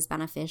relationship is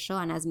beneficial,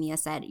 and as Mia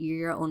said, you're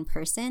your own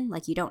person,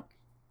 like you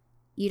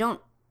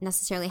don't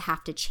necessarily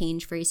have to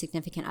change for your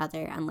significant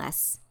other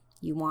unless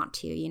you want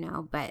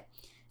to, but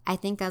I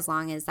think as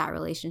long as that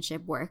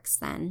relationship works,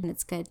 then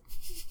it's good.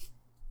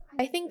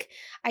 I think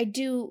I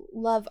do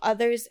love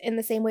others in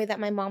the same way that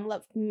my mom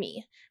loved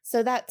me.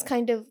 So that's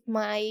kind of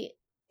my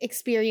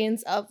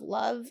experience of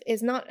love,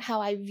 is not how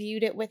I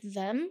viewed it with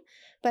them,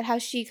 but how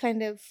she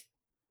kind of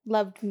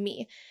loved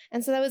me.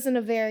 And so that was in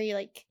a very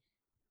like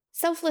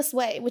selfless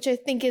way, which I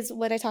think is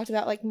what I talked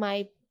about, like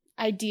my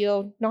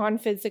ideal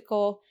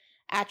non-physical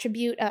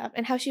attribute,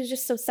 and how she was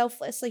just so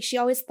selfless. Like she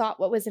always thought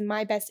what was in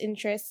my best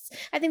interests.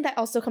 I think that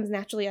also comes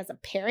naturally as a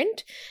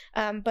parent,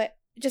 but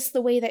just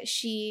the way that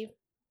she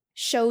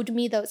showed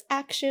me those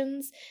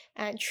actions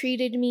and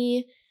treated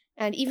me,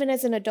 and even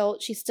as an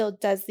adult she still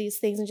does these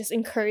things and just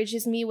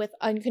encourages me with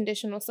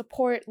unconditional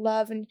support,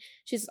 love, and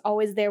she's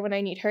always there when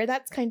I need her.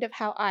 That's kind of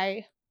how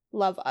I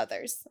love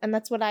others, and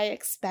that's what I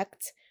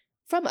expect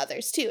from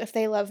others too, if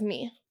they love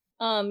me.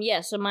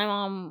 So my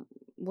mom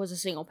was a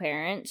single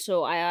parent,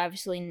 so I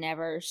obviously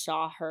never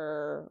saw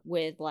her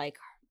with like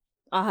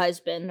a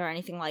husband or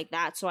anything like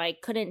that, so I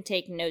couldn't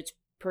take notes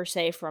per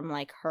se from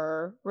like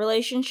her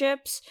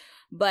relationships,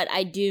 but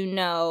I do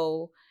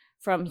know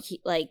from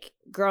like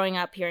growing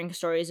up hearing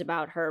stories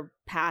about her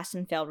past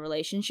and failed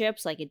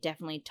relationships, like it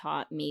definitely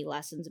taught me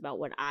lessons about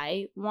what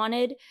I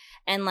wanted.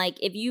 And like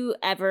if you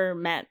ever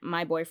met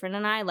my boyfriend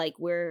and I, like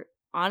we're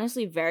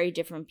honestly very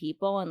different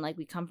people, and like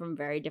we come from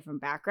very different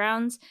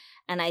backgrounds,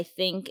 and I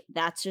think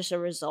that's just a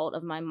result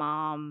of my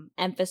mom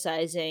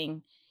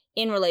emphasizing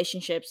in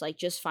relationships like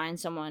just find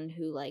someone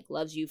who like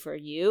loves you for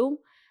you.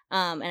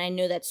 And I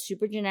know that's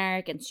super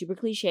generic and super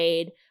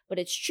cliched, but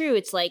it's true.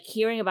 It's like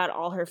hearing about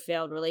all her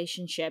failed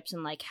relationships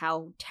and like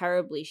how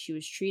terribly she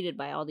was treated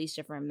by all these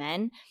different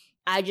men.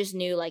 I just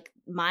knew like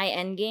my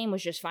end game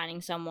was just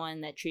finding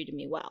someone that treated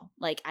me well.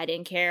 Like I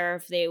didn't care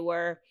if they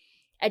were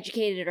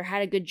educated or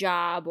had a good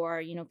job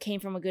or, came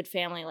from a good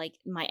family. Like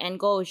my end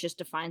goal was just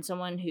to find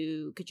someone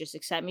who could just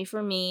accept me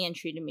for me and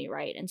treated me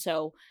right. And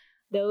so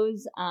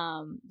those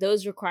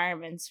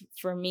requirements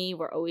for me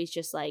were always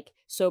just like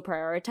so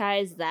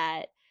prioritized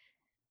that,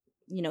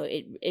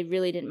 it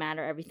really didn't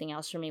matter everything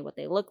else for me, what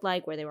they looked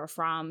like, where they were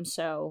from.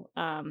 So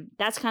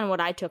that's kind of what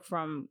I took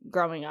from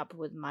growing up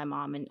with my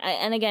mom.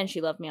 And again,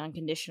 she loved me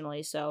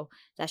unconditionally. So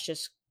that's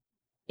just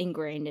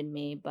ingrained in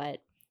me.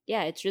 But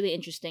yeah, it's really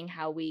interesting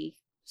how we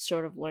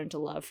sort of learn to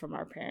love from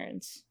our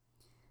parents.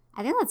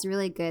 I think that's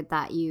really good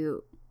that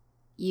you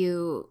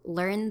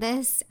learned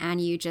this and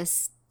you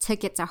just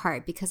took it to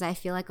heart, because I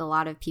feel like a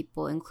lot of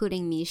people,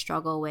 including me,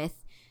 struggle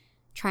with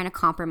trying to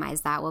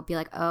compromise that. We'll be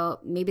like, oh,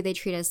 maybe they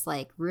treat us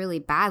like really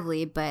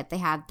badly, but they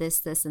have this,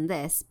 this, and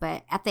this.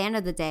 But at the end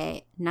of the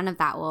day, none of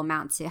that will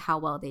amount to how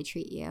well they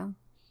treat you.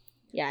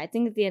 Yeah, I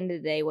think at the end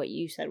of the day, what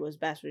you said was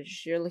best, which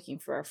is you're looking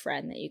for a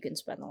friend that you can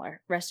spend the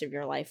rest of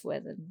your life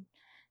with. And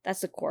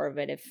that's the core of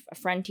it. If a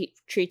friend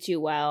treats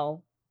you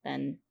well,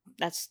 then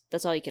that's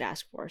all you could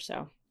ask for.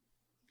 So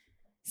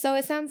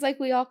it sounds like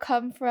we all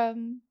come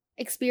from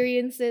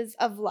experiences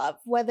of love,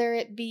 whether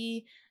it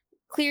be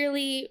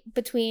clearly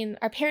between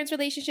our parents'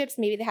 relationships,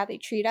 maybe how they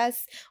treat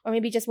us, or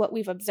maybe just what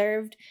we've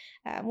observed.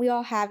 We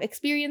all have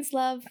experienced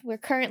love. We're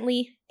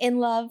currently in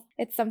love.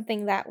 It's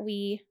something that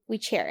we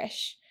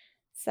cherish.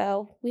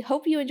 So we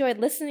hope you enjoyed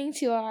listening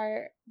to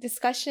our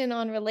discussion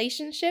on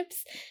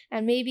relationships,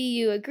 and maybe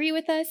you agree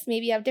with us,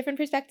 maybe you have different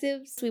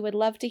perspectives. We would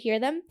love to hear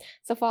them.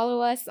 So follow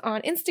us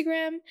on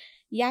Instagram,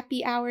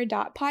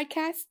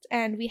 yappyhour.podcast,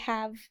 and we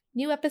have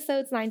new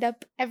episodes lined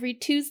up every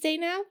Tuesday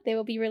now. They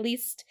will be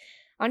released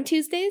on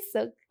Tuesdays,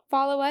 so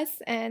follow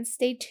us and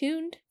stay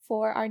tuned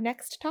for our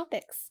next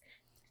topics.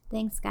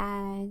 Thanks,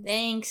 guys.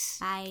 Thanks.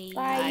 Bye.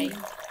 Bye.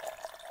 Bye.